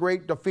battles, the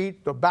great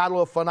defeat, the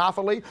Battle of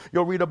Phonophili.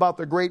 You'll read about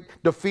the great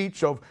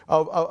defeats of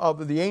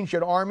the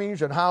ancient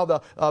armies and how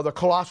the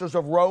Colossus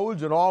of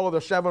Rhodes and all of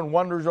the 7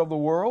 wonders of the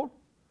world.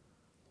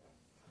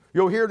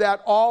 You'll hear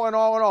that all and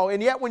all and all.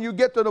 And yet when you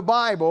get to the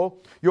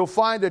Bible, you'll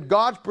find that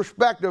God's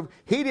perspective,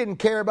 he didn't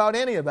care about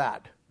any of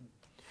that.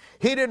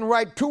 He didn't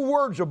write 2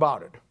 words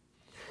about it.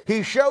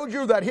 He showed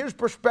you that his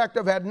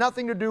perspective had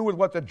nothing to do with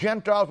what the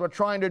Gentiles were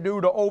trying to do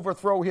to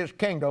overthrow his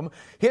kingdom.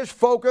 His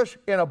focus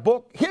in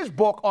his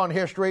book on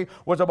history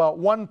was about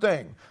one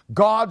thing: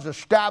 God's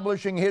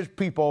establishing his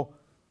people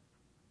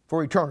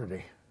for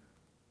eternity.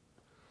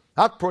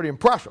 That's pretty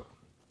impressive.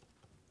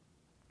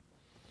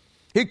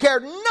 He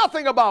cared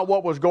nothing about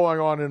what was going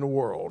on in the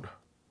world.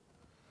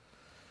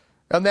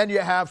 And then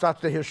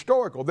that's the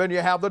historical. Then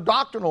you have the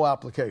doctrinal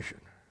application.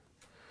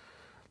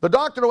 The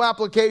doctrinal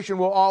application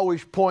will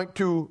always point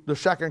to the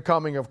second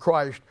coming of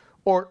Christ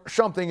or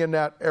something in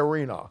that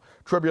arena.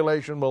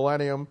 Tribulation,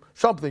 millennium,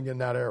 something in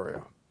that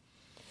area.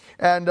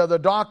 And the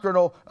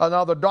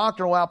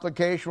doctrinal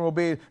application will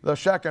be the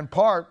second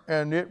part,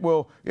 and it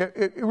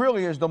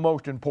really is the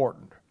most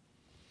important.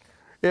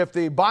 If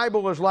the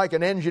Bible is like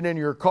an engine in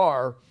your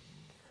car,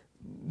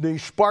 the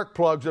spark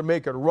plugs that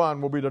make it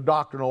run will be the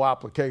doctrinal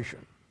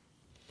application.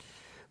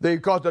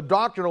 Because the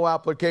doctrinal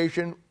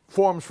application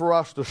forms for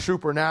us the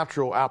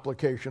supernatural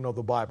application of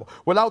the Bible.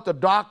 Without the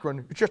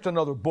doctrine, it's just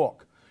another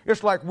book.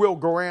 It's like Will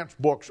Grant's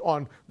books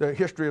on the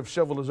history of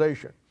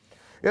civilization.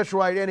 It's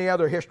like any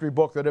other history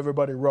book that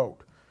everybody wrote.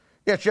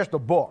 It's just a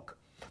book.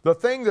 The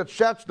thing that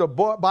sets the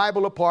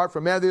Bible apart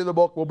from any other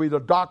book will be the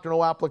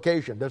doctrinal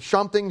application. That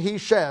something he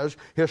says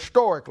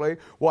historically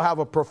will have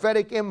a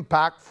prophetic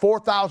impact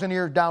 4,000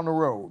 years down the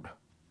road.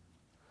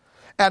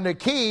 And the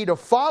key to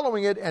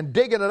following it and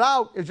digging it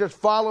out is just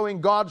following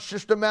God's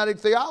systematic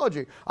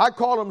theology. I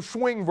call them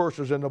swing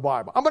verses in the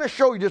Bible. I'm going to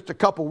show you just a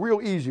couple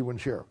real easy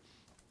ones here.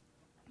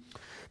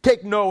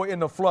 Take Noah in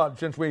the flood,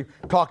 since we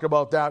talked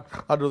about that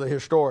under the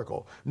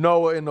historical.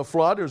 Noah in the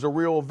flood is a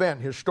real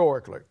event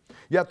historically.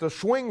 Yet the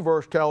swing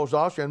verse tells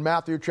us in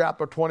Matthew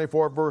chapter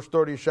 24, verse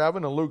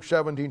 37, and Luke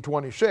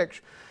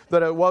 17:26,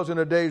 that it was in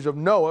the days of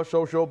Noah,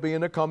 so shall it be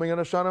in the coming of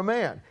the Son of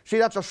Man. See,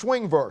 that's a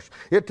swing verse.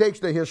 It takes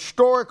the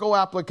historical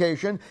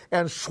application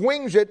and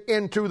swings it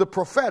into the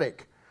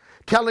prophetic,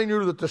 telling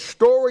you that the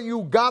story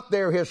you got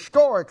there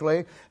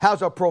historically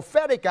has a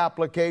prophetic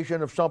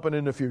application of something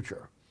in the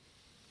future.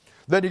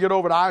 Then you get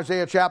over to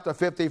Isaiah chapter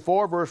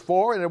 54, verse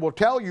 4, and it will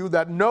tell you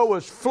that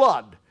Noah's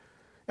flood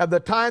at the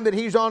time that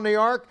he's on the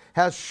ark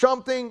has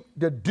something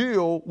to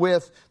deal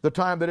with the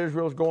time that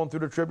Israel's going through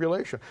the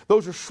tribulation.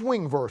 Those are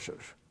swing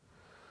verses.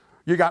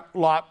 You got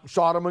Lot,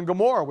 Sodom, and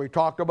Gomorrah. We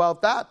talked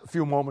about that a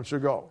few moments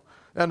ago.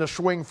 And the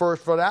swing verse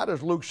for that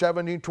is Luke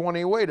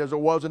 17:28. As it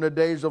was in the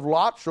days of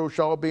Lot, so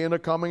shall it be in the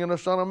coming of the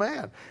Son of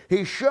Man.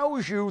 He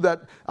shows you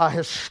that a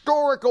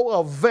historical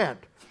event,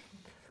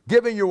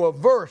 giving you a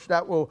verse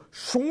that will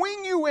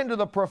swing you into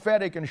the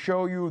prophetic and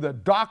show you the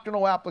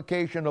doctrinal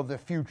application of the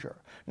future.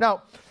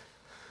 Now,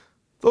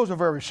 those are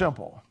very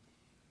simple.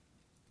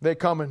 They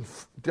come in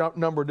a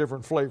number of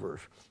different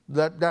flavors.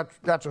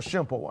 That's a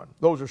simple one.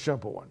 Those are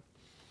simple ones.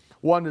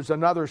 One is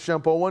another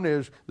simple one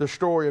is the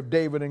story of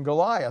David and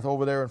Goliath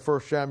over there in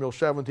 1 Samuel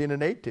 17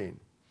 and 18.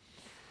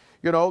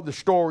 You know, the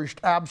story's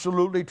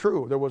absolutely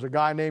true. There was a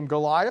guy named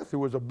Goliath who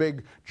was a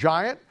big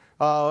giant,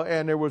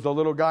 and there was a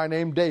little guy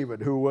named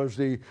David who was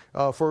the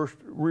first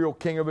real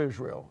king of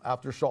Israel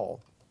after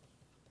Saul.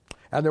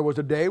 And there was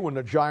a day when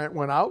the giant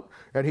went out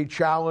and he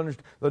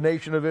challenged the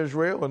nation of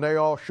Israel, and they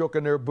all shook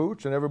in their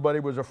boots and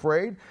everybody was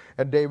afraid.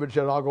 And David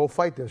said, I'll go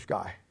fight this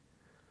guy.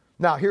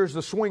 Now, here's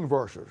the swing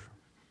verses.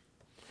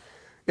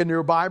 In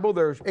your Bible,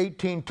 there's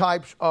 18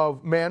 types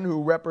of men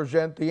who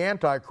represent the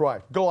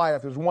Antichrist.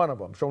 Goliath is one of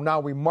them. So now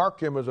we mark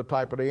him as a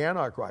type of the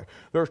Antichrist.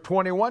 There's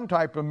 21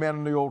 types of men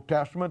in the Old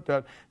Testament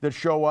that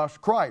show us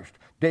Christ.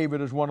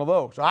 David is one of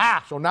those.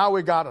 So now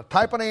we got a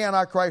type of the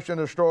Antichrist in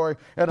the story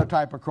and a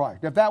type of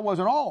Christ. If that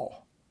wasn't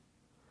all,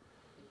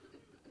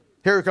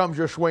 here comes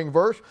your swing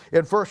verse.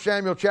 In 1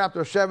 Samuel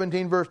chapter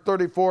 17, verse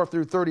 34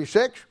 through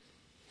 36,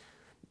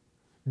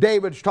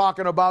 David's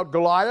talking about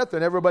Goliath,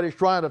 and everybody's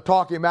trying to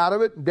talk him out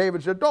of it. And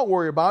David said, don't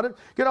worry about it.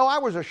 You know, I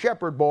was a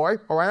shepherd boy,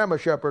 or I am a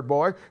shepherd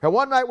boy, and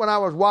one night when I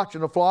was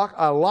watching the flock,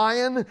 a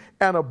lion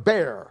and a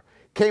bear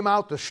came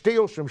out to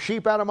steal some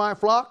sheep out of my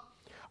flock.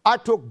 I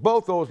took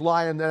both those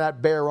lion and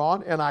that bear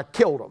on, and I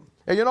killed them.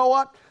 And you know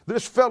what?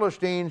 This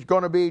Philistine's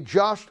going to be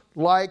just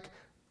like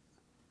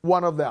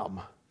one of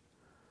them.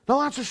 Now,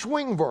 that's a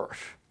swing verse.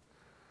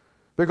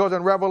 Because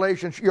in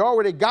Revelation, you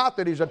already got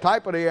that he's a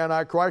type of the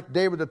Antichrist,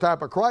 David the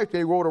type of Christ.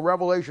 He wrote a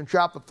Revelation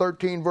chapter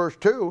 13, verse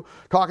 2,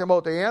 talking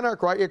about the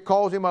Antichrist. It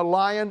calls him a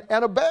lion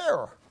and a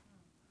bear.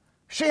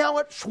 See how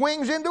it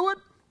swings into it?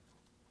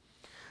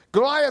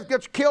 Goliath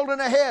gets killed in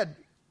the head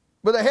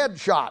with a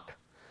headshot,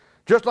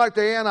 just like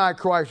the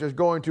Antichrist is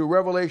going to.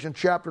 Revelation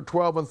chapter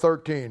 12 and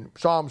 13,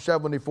 Psalm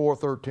 74,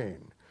 13.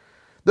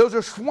 Those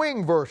are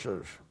swing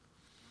verses.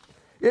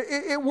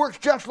 It works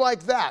just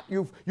like that.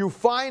 You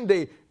find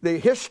the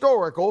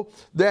historical,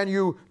 then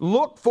you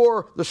look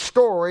for the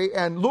story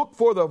and look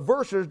for the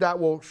verses that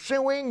will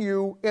swing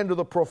you into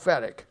the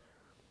prophetic.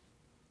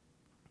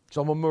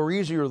 Some of them are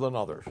easier than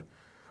others.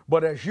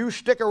 But as you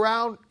stick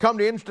around, come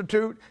to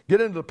Institute,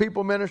 get into the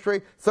people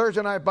ministry,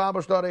 Thursday night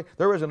Bible study,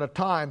 there isn't a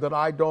time that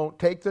I don't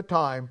take the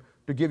time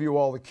to give you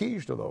all the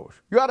keys to those.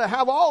 You ought to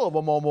have all of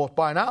them almost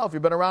by now if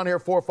you've been around here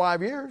 4 or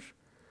 5 years.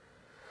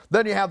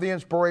 Then you have the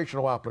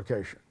inspirational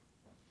application.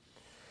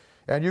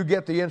 And you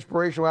get the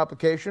inspirational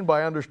application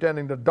by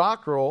understanding the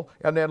doctrinal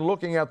and then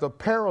looking at the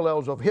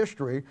parallels of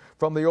history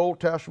from the Old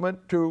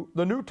Testament to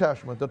the New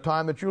Testament, the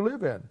time that you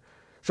live in.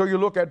 So you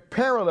look at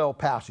parallel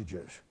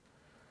passages.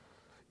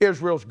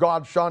 Israel's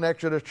God's son,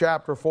 Exodus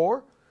chapter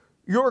 4.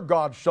 You're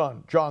God's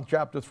son, John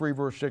chapter 3,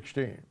 verse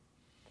 16.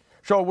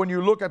 So when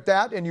you look at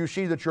that and you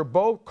see that you're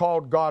both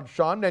called God's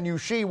son, and you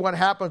see what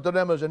happens to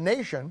them as a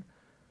nation,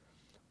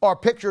 are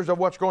pictures of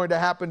what's going to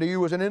happen to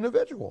you as an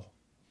individual.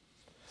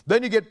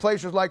 Then you get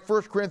places like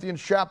 1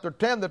 Corinthians chapter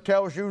 10 that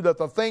tells you that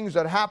the things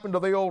that happened to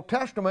the Old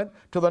Testament,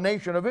 to the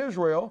nation of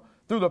Israel,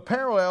 through the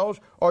parallels,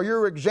 are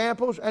your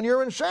examples and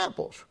your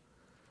ensamples.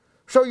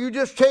 So you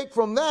just take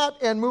from that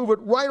and move it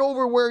right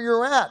over where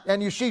you're at.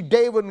 And you see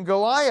David and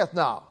Goliath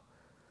now.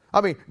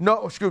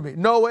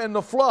 Noah and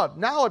the flood.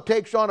 Now it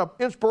takes on an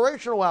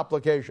inspirational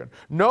application.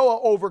 Noah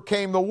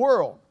overcame the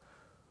world.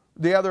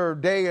 The other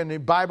day in the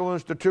Bible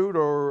Institute,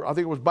 or I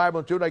think it was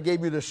Bible Institute, I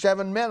gave you the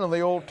 7 men in the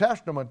Old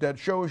Testament that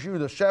shows you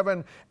the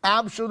 7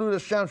 absolute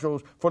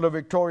essentials for the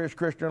victorious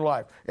Christian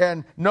life.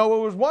 And Noah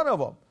was one of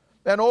them.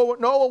 And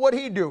Noah, what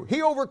did he do?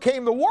 He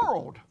overcame the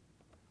world.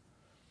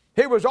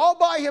 He was all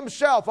by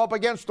himself up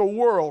against the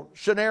world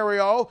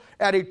scenario,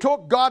 and he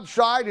took God's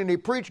side and he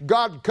preached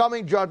God's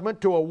coming judgment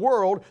to a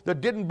world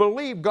that didn't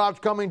believe God's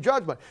coming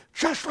judgment.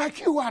 Just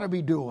like you ought to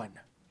be doing.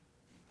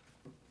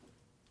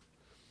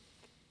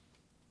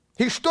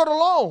 He stood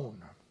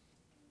alone.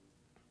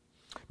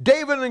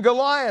 David and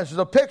Goliath is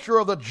a picture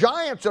of the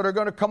giants that are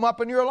going to come up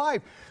in your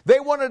life. They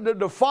wanted to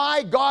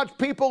defy God's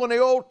people in the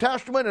Old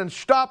Testament and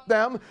stop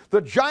them.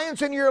 The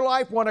giants in your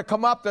life want to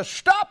come up to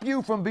stop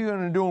you from being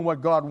and doing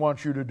what God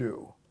wants you to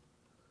do.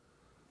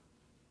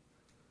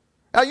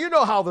 Now, you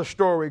know how the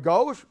story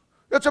goes.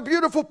 It's a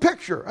beautiful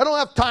picture. I don't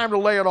have time to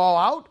lay it all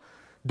out.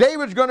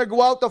 David's going to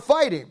go out to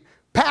fight him.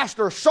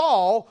 Pastor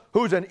Saul,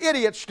 who's an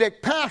idiot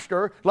stick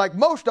pastor, like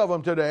most of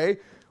them today,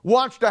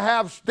 wants to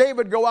have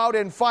David go out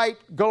and fight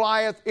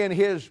Goliath in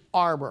his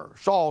armor,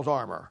 Saul's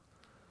armor.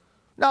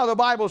 Now, the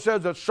Bible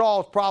says that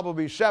Saul's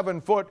probably 7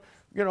 foot,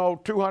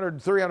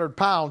 200, 300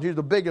 pounds. He's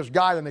the biggest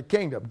guy in the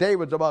kingdom.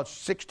 David's about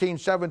 16,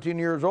 17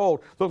 years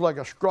old, looks like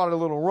a scrawny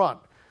little runt.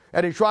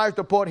 And he tries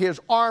to put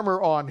his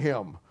armor on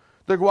him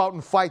to go out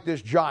and fight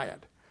this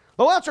giant.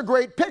 Well, that's a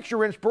great picture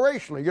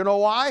inspirationally. You know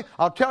why?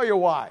 I'll tell you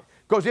why.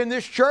 Because in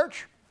this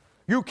church,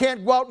 you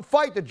can't go out and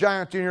fight the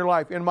giants in your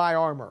life in my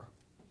armor.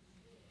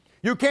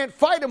 You can't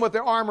fight him with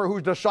the armor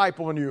who's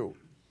discipling you.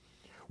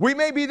 We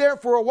may be there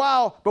for a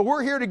while, but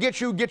we're here to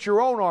get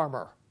your own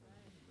armor.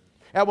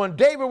 And when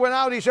David went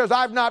out, he says,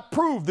 I've not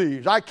proved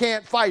these. I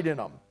can't fight in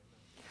them.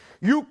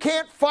 You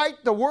can't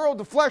fight the world,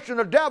 the flesh, and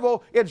the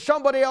devil in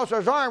somebody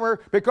else's armor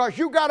because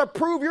you got to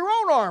prove your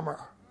own armor.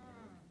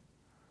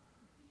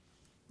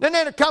 And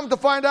then it comes to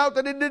find out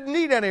that he didn't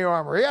need any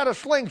armor. He had a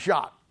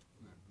slingshot.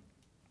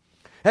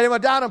 And he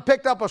went down and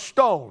picked up a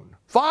stone.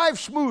 5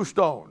 smooth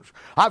stones.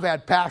 I've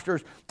had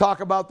pastors talk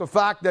about the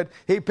fact that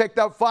he picked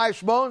up 5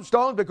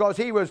 stones because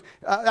he was,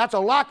 that's a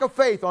lack of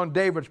faith on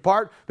David's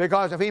part,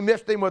 because if he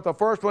missed him with the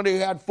first one, he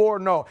had 4.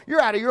 No, you're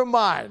out of your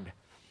mind.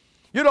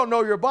 You don't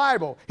know your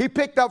Bible. He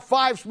picked up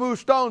 5 smooth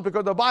stones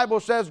because the Bible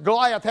says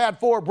Goliath had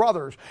 4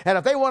 brothers. And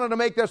if they wanted to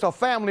make this a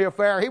family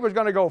affair, he was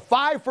going to go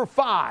 5 for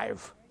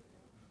 5.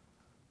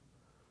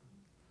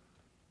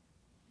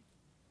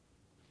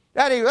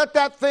 And he let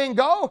that thing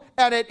go,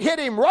 and it hit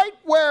him right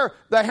where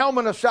the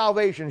helmet of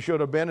salvation should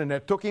have been, and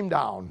it took him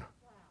down.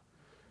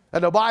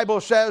 And the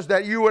Bible says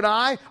that you and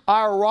I,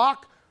 our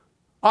rock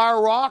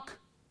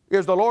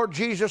is the Lord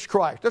Jesus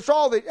Christ. That's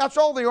all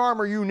the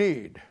armor you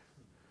need.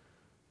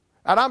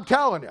 And I'm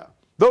telling you,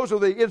 those are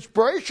the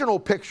inspirational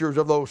pictures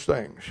of those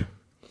things.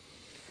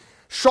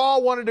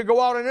 Saul wanted to go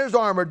out in his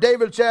armor.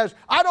 David says,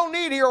 I don't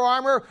need your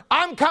armor.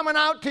 I'm coming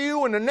out to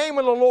you in the name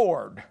of the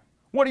Lord.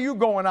 What are you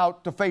going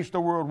out to face the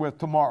world with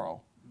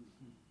tomorrow?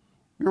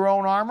 Your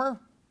own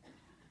armor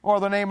or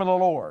the name of the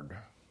Lord?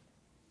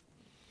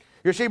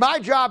 You see, our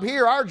job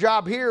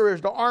here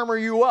is to armor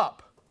you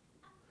up,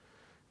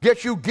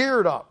 get you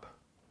geared up.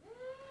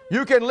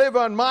 You can live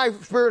on my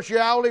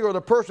spirituality or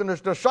the person that's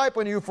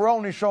discipling you for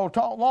only so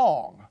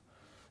long.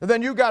 And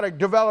then you got to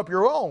develop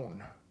your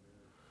own.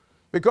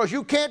 Because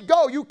you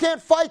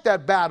can't fight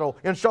that battle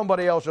in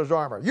somebody else's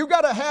armor. You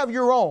got to have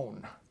your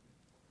own.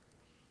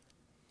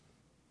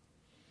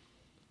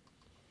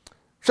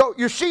 So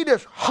you see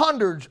this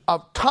hundreds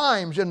of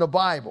times in the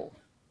Bible.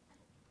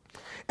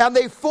 And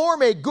they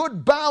form a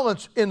good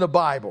balance in the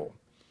Bible.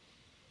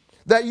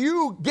 That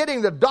you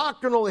getting the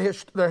doctrinal,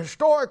 the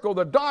historical,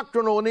 the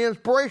doctrinal, and the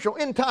inspirational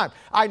in time.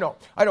 I know.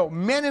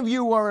 Many of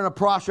you are in a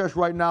process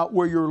right now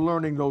where you're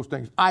learning those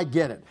things. I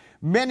get it.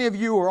 Many of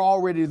you are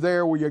already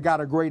there where you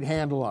got a great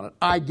handle on it.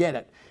 I get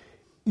it.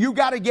 You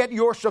got to get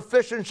your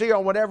sufficiency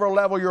on whatever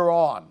level you're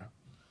on.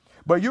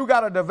 But you got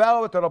to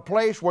develop it to the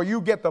place where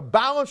you get the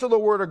balance of the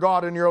Word of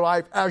God in your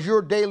life as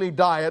your daily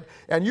diet,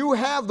 and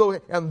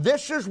and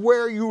this is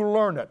where you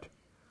learn it.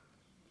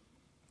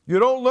 You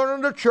don't learn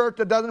in a church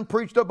that doesn't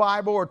preach the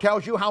Bible or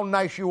tells you how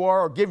nice you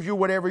are or gives you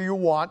whatever you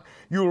want.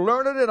 You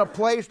learn it in a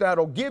place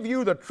that'll give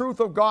you the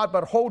truth of God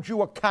but hold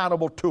you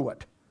accountable to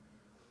it.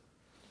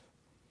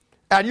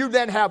 And you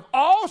then have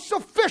all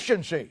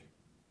sufficiency.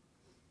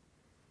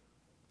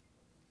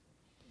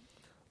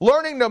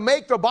 Learning to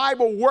make the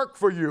Bible work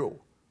for you.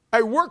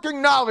 A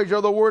working knowledge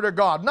of the Word of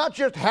God. Not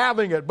just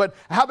having it, but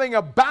having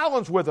a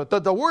balance with it.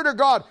 That the Word of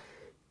God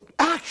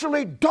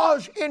actually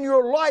does in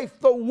your life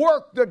the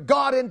work that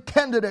God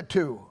intended it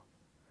to.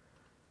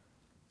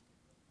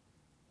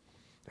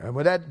 And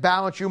with that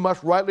balance, you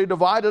must rightly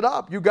divide it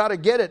up. You got to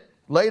get it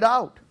laid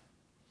out.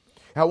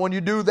 And when you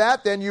do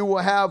that, then you will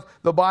have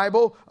the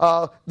Bible,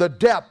 the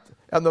depth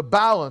and the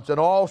balance and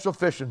all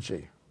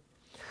sufficiency.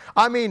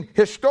 I mean,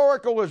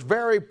 historical is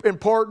very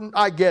important.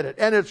 I get it.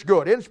 And it's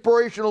good.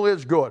 Inspirational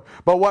is good.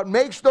 But what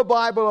makes the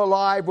Bible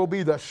alive will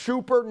be the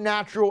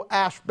supernatural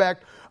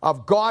aspect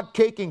of God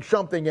taking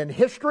something in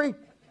history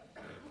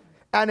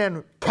and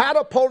then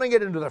catapulting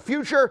it into the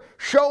future,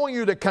 showing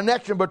you the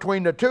connection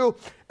between the two,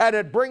 and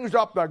it brings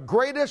up the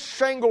greatest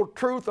single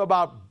truth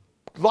about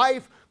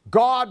life,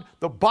 God,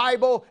 the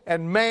Bible,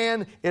 and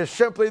man is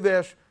simply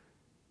this: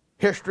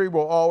 history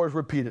will always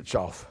repeat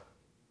itself.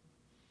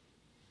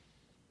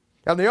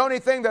 And the only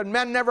thing that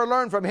men never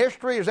learn from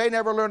history is they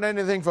never learn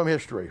anything from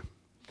history.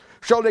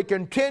 So they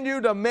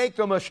continue to make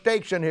the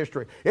mistakes in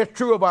history. It's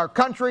true of our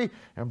country,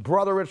 and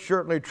brother, it's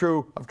certainly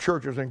true of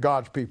churches and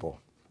God's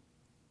people.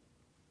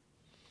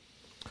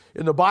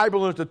 In the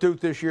Bible Institute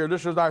this year,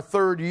 this is our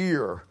 3rd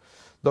year,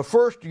 The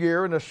first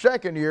year and the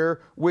second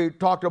year, we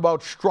talked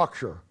about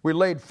structure. We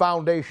laid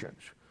foundations.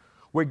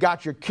 We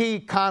got you key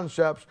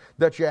concepts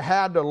that you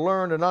had to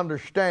learn and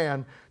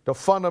understand to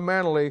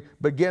fundamentally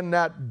begin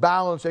that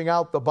balancing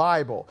out the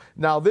Bible.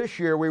 Now this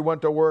year we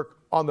went to work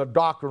on the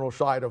doctrinal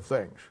side of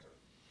things.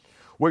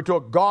 We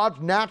took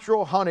God's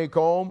natural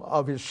honeycomb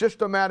of His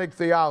systematic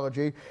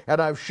theology,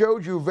 and I've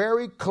showed you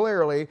very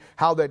clearly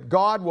how that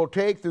God will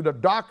take through the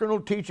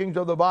doctrinal teachings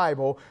of the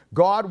Bible,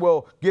 God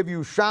will give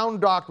you sound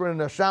doctrine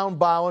and a sound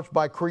balance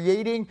by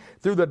creating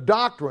through the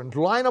doctrines,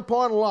 line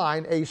upon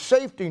line, a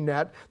safety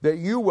net that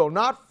you will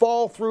not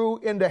fall through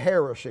into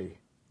heresy.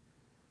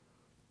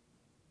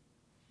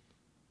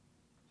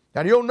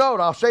 And you'll note,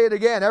 I'll say it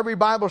again, every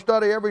Bible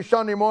study, every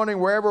Sunday morning,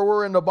 wherever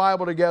we're in the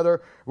Bible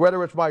together,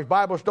 whether it's my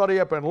Bible study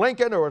up in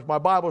Lincoln or it's my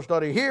Bible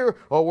study here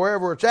or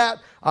wherever it's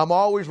at, I'm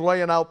always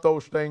laying out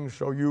those things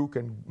so you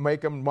can make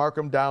them, mark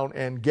them down,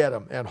 and get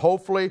them. And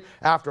hopefully,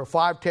 after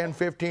 5, 10,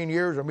 15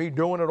 years of me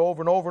doing it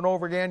over and over and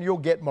over again, you'll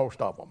get most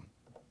of them.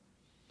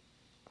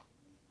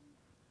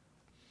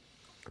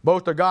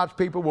 Most of God's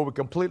people will be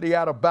completely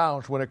out of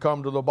bounds when it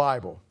comes to the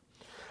Bible.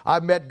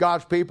 I've met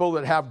God's people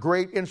that have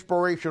great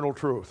inspirational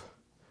truth,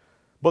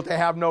 but they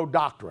have no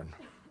doctrine.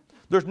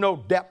 There's no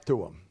depth to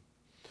them.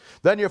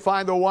 Then you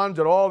find the ones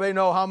that, they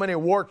know how many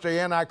warts the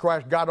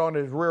Antichrist got on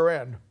his rear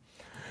end.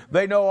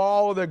 They know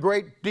all of the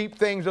great deep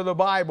things of the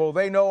Bible.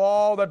 They know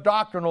all the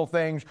doctrinal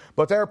things,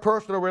 but their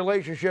personal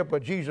relationship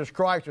with Jesus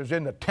Christ is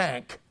in the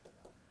tank.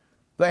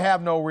 They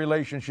have no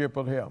relationship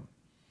with Him.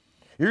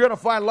 You're going to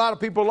find a lot of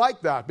people like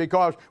that,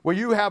 because when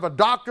you have a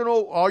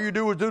doctrinal, all you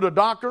do is do the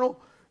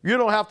doctrinal, you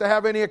don't have to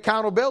have any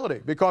accountability,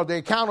 because the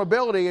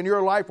accountability in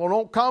your life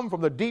won't come from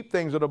the deep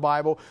things of the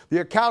Bible. The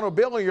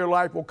accountability in your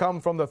life will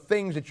come from the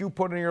things that you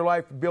put in your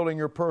life, building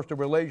your personal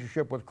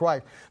relationship with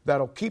Christ,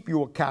 that'll keep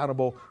you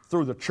accountable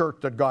through the church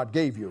that God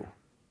gave you.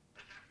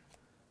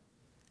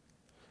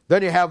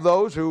 Then you have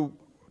those who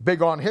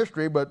big on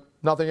history, but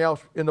nothing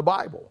else in the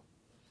Bible.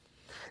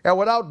 And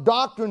without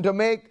doctrine to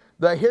make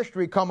the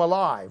history come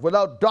alive,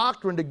 without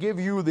doctrine to give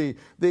you the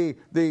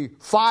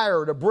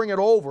fire to bring it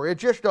over,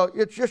 it's just a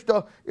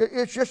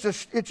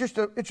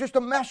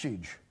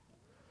message.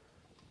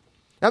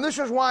 And this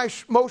is why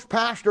most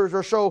pastors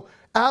are so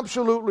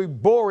absolutely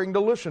boring to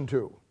listen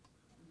to.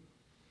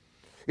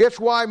 It's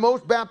why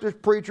most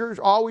Baptist preachers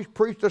always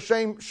preach the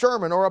same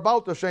sermon or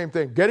about the same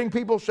thing, getting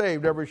people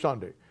saved every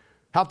Sunday.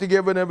 Have to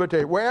give an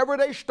invitation. Wherever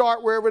they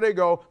start, wherever they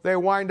go, they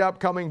wind up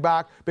coming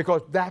back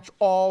because that's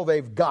all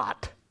they've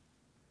got.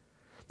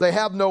 They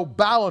have no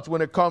balance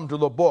when it comes to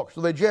the book.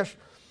 So they just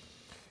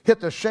hit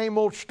the same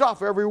old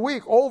stuff every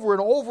week over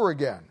and over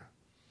again.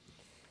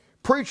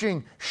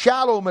 Preaching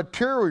shallow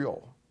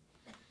material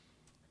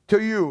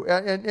to you.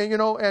 And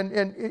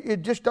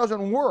it just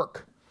doesn't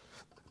work.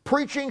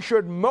 Preaching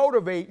should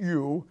motivate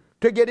you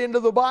to get into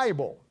the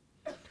Bible.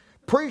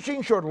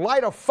 Preaching should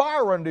light a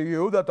fire under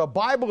you that the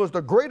Bible is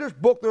the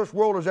greatest book this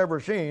world has ever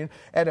seen.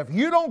 And if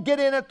you don't get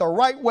in it the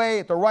right way,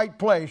 at the right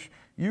place,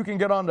 you can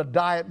get on the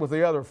diet with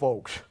the other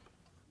folks.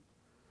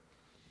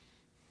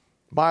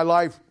 My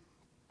life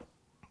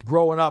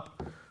growing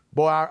up,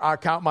 boy, I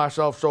count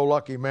myself so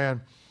lucky,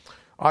 man.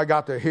 I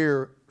got to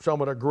hear some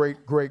of the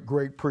great, great,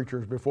 great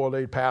preachers before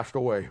they passed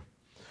away.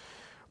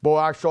 Boy,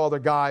 I saw the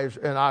guys,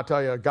 and I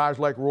tell you, guys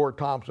like Roy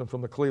Thompson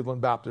from the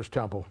Cleveland Baptist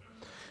Temple,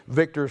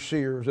 Victor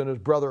Sears and his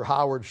brother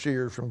Howard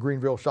Sears from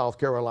Greenville, South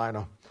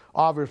Carolina.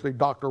 Obviously,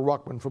 Dr.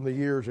 Ruckman from the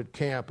years at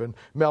camp, and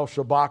Mel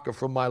Sabaka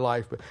from my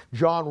life, but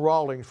John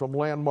Rawlings from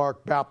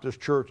Landmark Baptist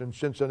Church in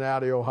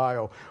Cincinnati,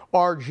 Ohio,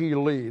 R.G.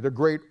 Lee, the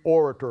great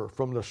orator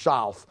from the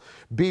South,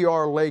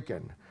 B.R.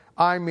 Lakin,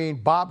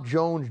 Bob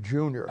Jones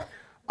Jr.,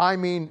 a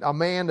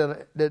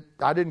man that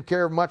I didn't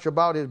care much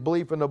about his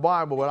belief in the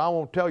Bible, but I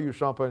won't tell you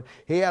something.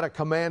 He had a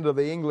command of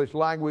the English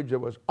language that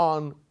was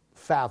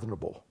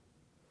unfathomable.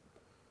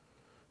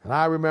 And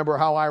I remember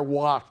how I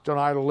watched and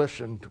I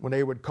listened when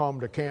they would come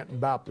to Canton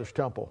Baptist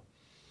Temple.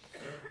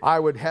 I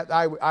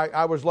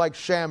was like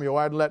Samuel.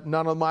 I'd let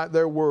none of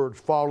their words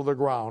fall to the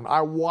ground.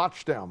 I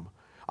watched them.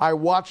 I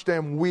watched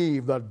them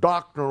weave the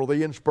doctrinal,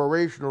 the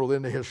inspirational,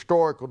 and the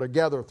historical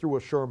together through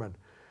a sermon.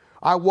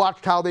 I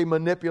watched how they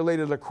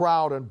manipulated the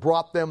crowd and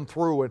brought them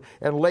through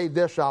and laid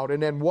this out,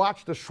 and then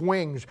watched the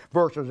swings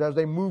verses as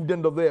they moved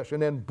into this,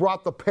 and then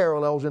brought the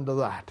parallels into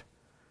that.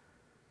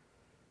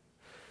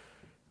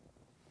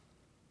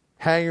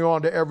 Hanging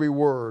on to every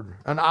word.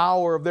 An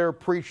hour of their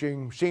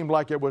preaching seemed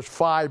like it was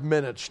 5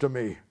 minutes to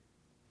me.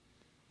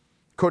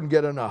 Couldn't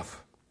get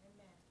enough.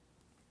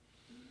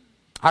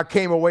 I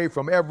came away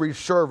from every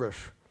service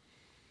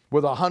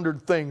with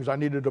 100 things I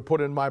needed to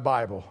put in my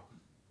Bible.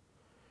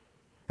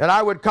 And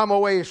I would come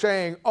away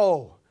saying,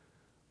 to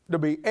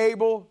be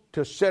able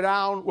to sit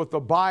down with the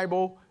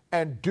Bible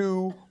and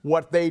do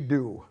what they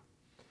do.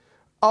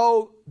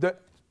 To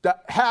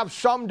have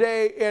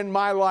someday in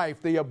my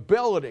life the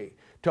ability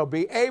to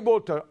be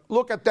able to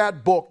look at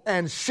that book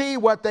and see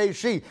what they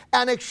see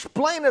and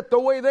explain it the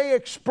way they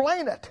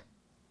explain it.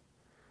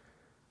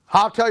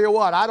 I'll tell you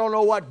what, I don't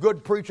know what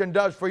good preaching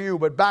does for you,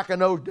 but back in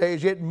those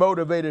days, it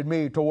motivated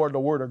me toward the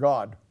Word of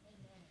God.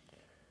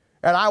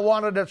 And I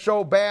wanted it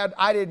so bad,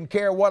 I didn't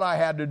care what I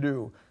had to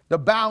do. The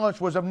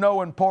balance was of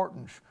no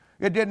importance.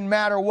 It didn't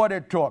matter what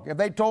it took. If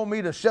they told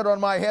me to sit on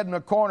my head in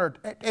a corner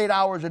 8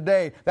 hours a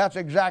day, that's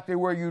exactly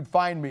where you'd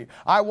find me.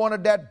 I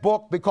wanted that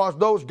book because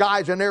those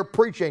guys and their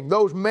preaching,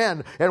 those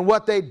men and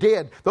what they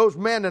did, those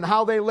men and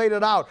how they laid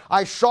it out,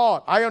 I saw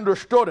it. I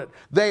understood it.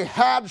 They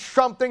had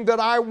something that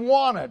I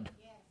wanted.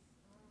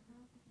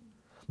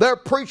 Their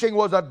preaching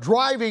was a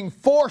driving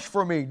force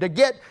for me to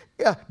get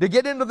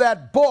into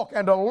that book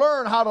and to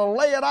learn how to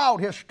lay it out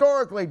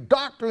historically,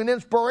 doctrinally,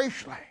 and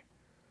inspirationally.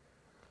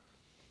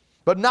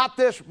 But not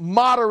this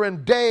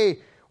modern day,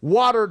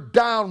 watered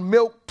down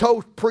milk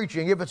toast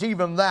preaching, if it's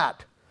even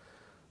that.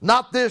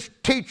 Not this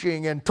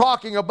teaching and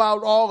talking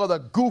about all of the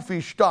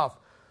goofy stuff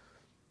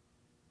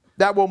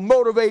that will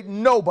motivate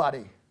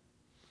nobody.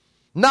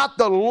 Not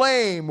the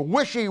lame,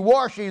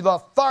 wishy-washy,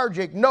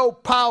 lethargic, no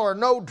power,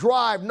 no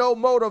drive, no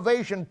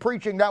motivation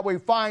preaching that we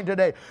find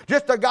today.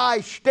 Just a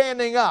guy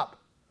standing up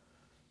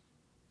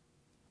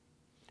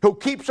who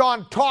keeps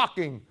on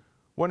talking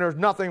when there's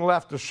nothing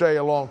left to say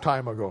a long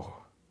time ago.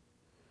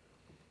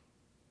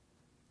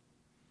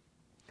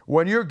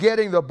 When you're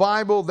getting the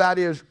Bible that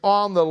is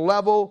on the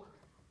level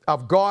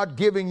of God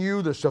giving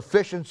you the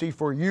sufficiency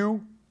for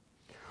you,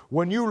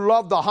 when you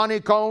love the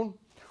honeycomb,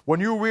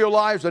 when you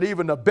realize that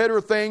even the bitter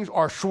things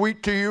are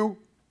sweet to you,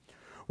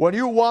 when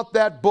you want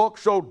that book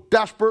so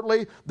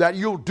desperately that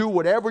you'll do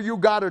whatever you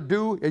got to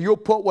do and you'll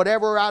put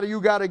whatever out of you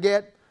got to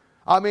get.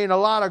 I mean, a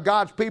lot of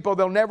God's people,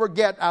 they'll never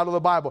get out of the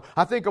Bible.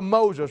 I think of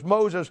Moses.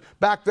 Moses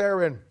back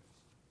there in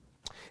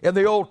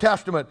the Old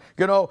Testament,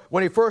 you know,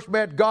 when he first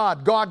met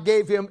God, God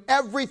gave him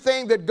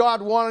everything that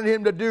God wanted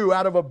him to do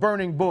out of a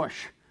burning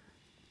bush.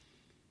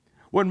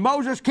 When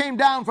Moses came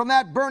down from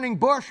that burning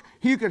bush,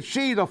 you could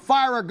see the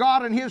fire of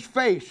God in his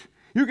face.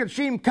 You could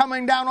see him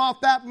coming down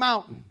off that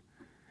mountain.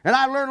 And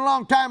I learned a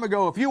long time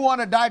ago, if you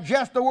want to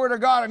digest the Word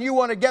of God and you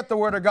want to get the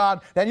Word of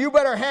God, then you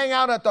better hang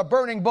out at the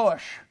burning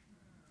bush.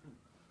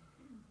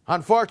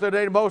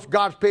 Unfortunately, most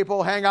God's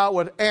people hang out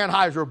with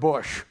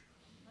Anheuser-Busch.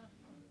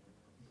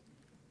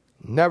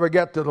 Never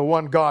get to the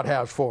one God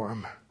has for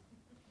them.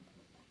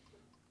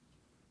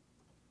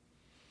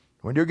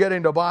 When you're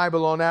getting the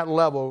Bible on that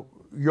level,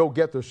 you'll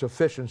get the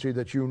sufficiency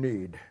that you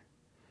need.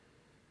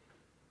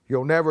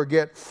 You'll never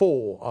get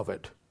full of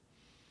it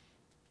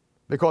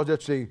because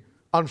it's the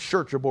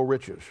unsearchable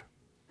riches.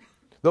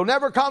 There'll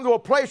never come to a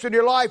place in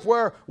your life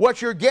where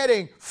what you're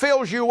getting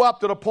fills you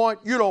up to the point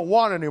you don't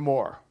want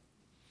anymore.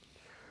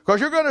 Because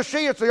you're going to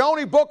see it's the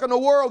only book in the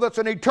world that's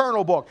an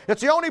eternal book.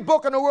 It's the only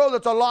book in the world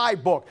that's a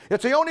live book.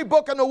 It's the only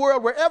book in the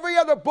world where every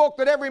other book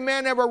that every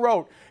man ever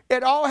wrote,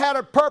 it all had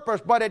a purpose,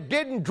 but it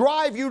didn't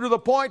drive you to the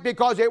point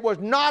because it was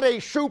not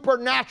a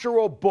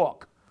supernatural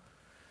book.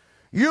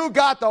 You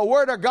got the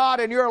Word of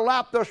God in your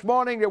lap this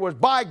morning that was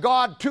by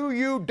God to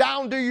you,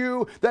 down to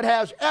you, that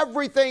has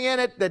everything in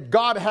it that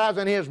God has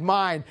in His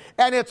mind.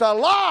 And it's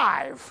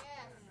alive.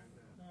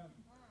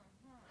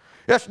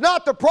 It's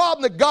not the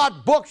problem that God's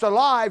book's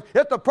alive.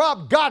 It's the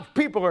problem God's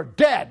people are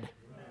dead.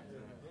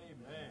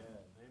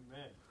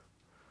 Amen.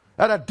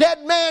 And a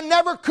dead man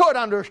never could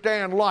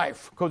understand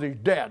life because he's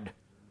dead.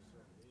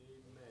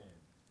 Amen.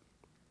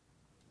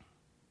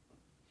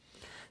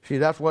 See,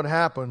 that's what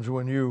happens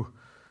when you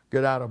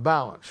get out of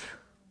balance.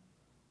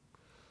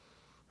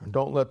 And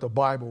don't let the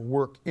Bible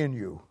work in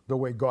you the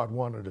way God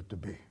wanted it to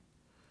be.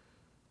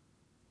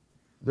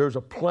 There's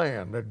a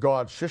plan that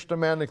God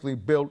systematically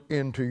built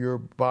into your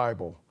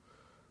Bible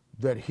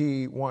that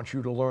He wants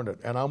you to learn it.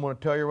 And I'm going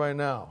to tell you right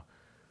now,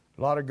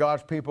 a lot of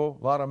God's people,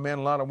 a lot of men,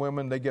 a lot of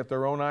women, they get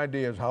their own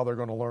ideas how they're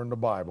going to learn the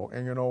Bible.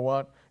 And you know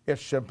what?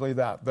 It's simply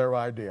that, their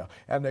idea.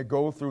 And they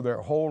go through their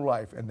whole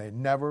life and they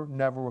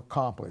never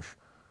accomplish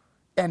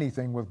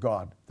anything with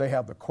God. They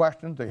have the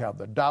questions, they have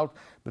the doubts,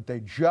 but they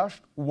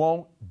just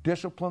won't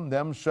discipline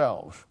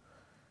themselves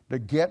to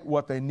get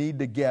what they need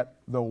to get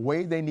the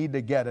way they need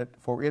to get it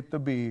for it to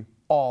be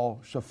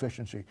all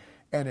sufficiency.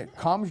 And it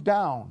comes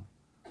down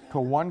to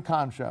one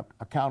concept,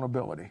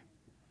 accountability.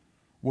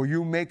 Will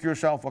you make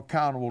yourself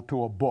accountable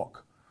to a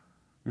book?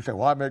 You say,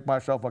 well, I make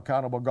myself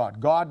accountable to God.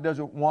 God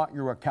doesn't want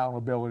your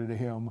accountability to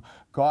Him.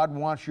 God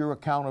wants your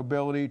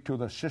accountability to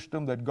the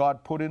system that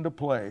God put into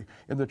play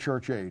in the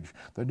church age.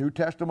 The New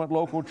Testament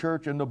local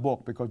church and the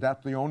book, because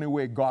that's the only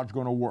way God's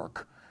going to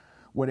work.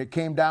 When it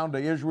came down to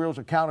Israel's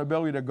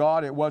accountability to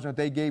God, it wasn't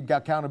they gave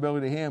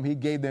accountability to Him. He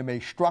gave them a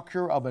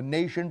structure of a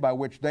nation by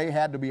which they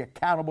had to be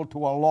accountable to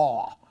a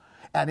law.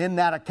 And in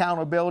that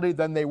accountability,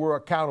 then they were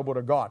accountable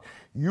to God.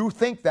 You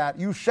think that,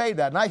 you say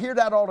that, and I hear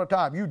that all the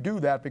time. You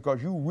do that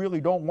because you really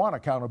don't want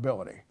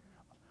accountability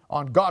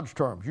on God's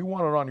terms. You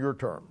want it on your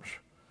terms.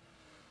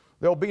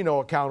 There'll be no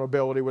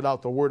accountability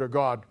without the Word of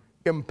God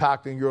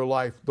impacting your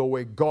life the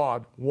way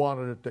God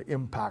wanted it to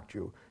impact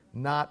you,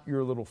 not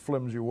your little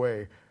flimsy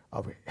way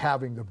of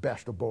having the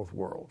best of both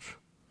worlds.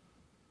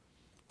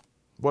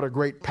 What a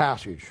great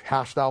passage.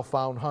 Hast thou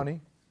found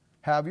honey?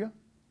 Have you?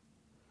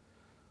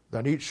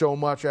 Then eat so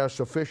much as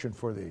sufficient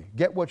for thee.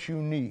 Get what you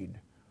need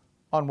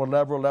on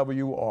whatever level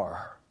you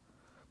are.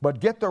 But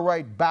get the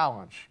right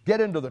balance.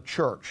 Get into the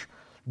church.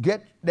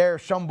 Get there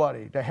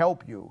somebody to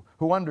help you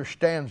who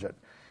understands it.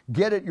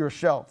 Get it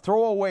yourself.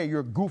 Throw away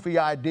your goofy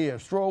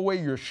ideas. Throw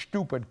away your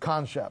stupid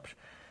concepts.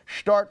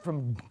 Start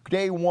from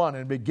day one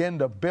and begin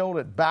to build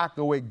it back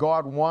the way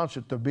God wants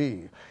it to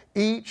be.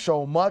 Eat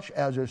so much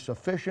as is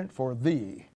sufficient for thee.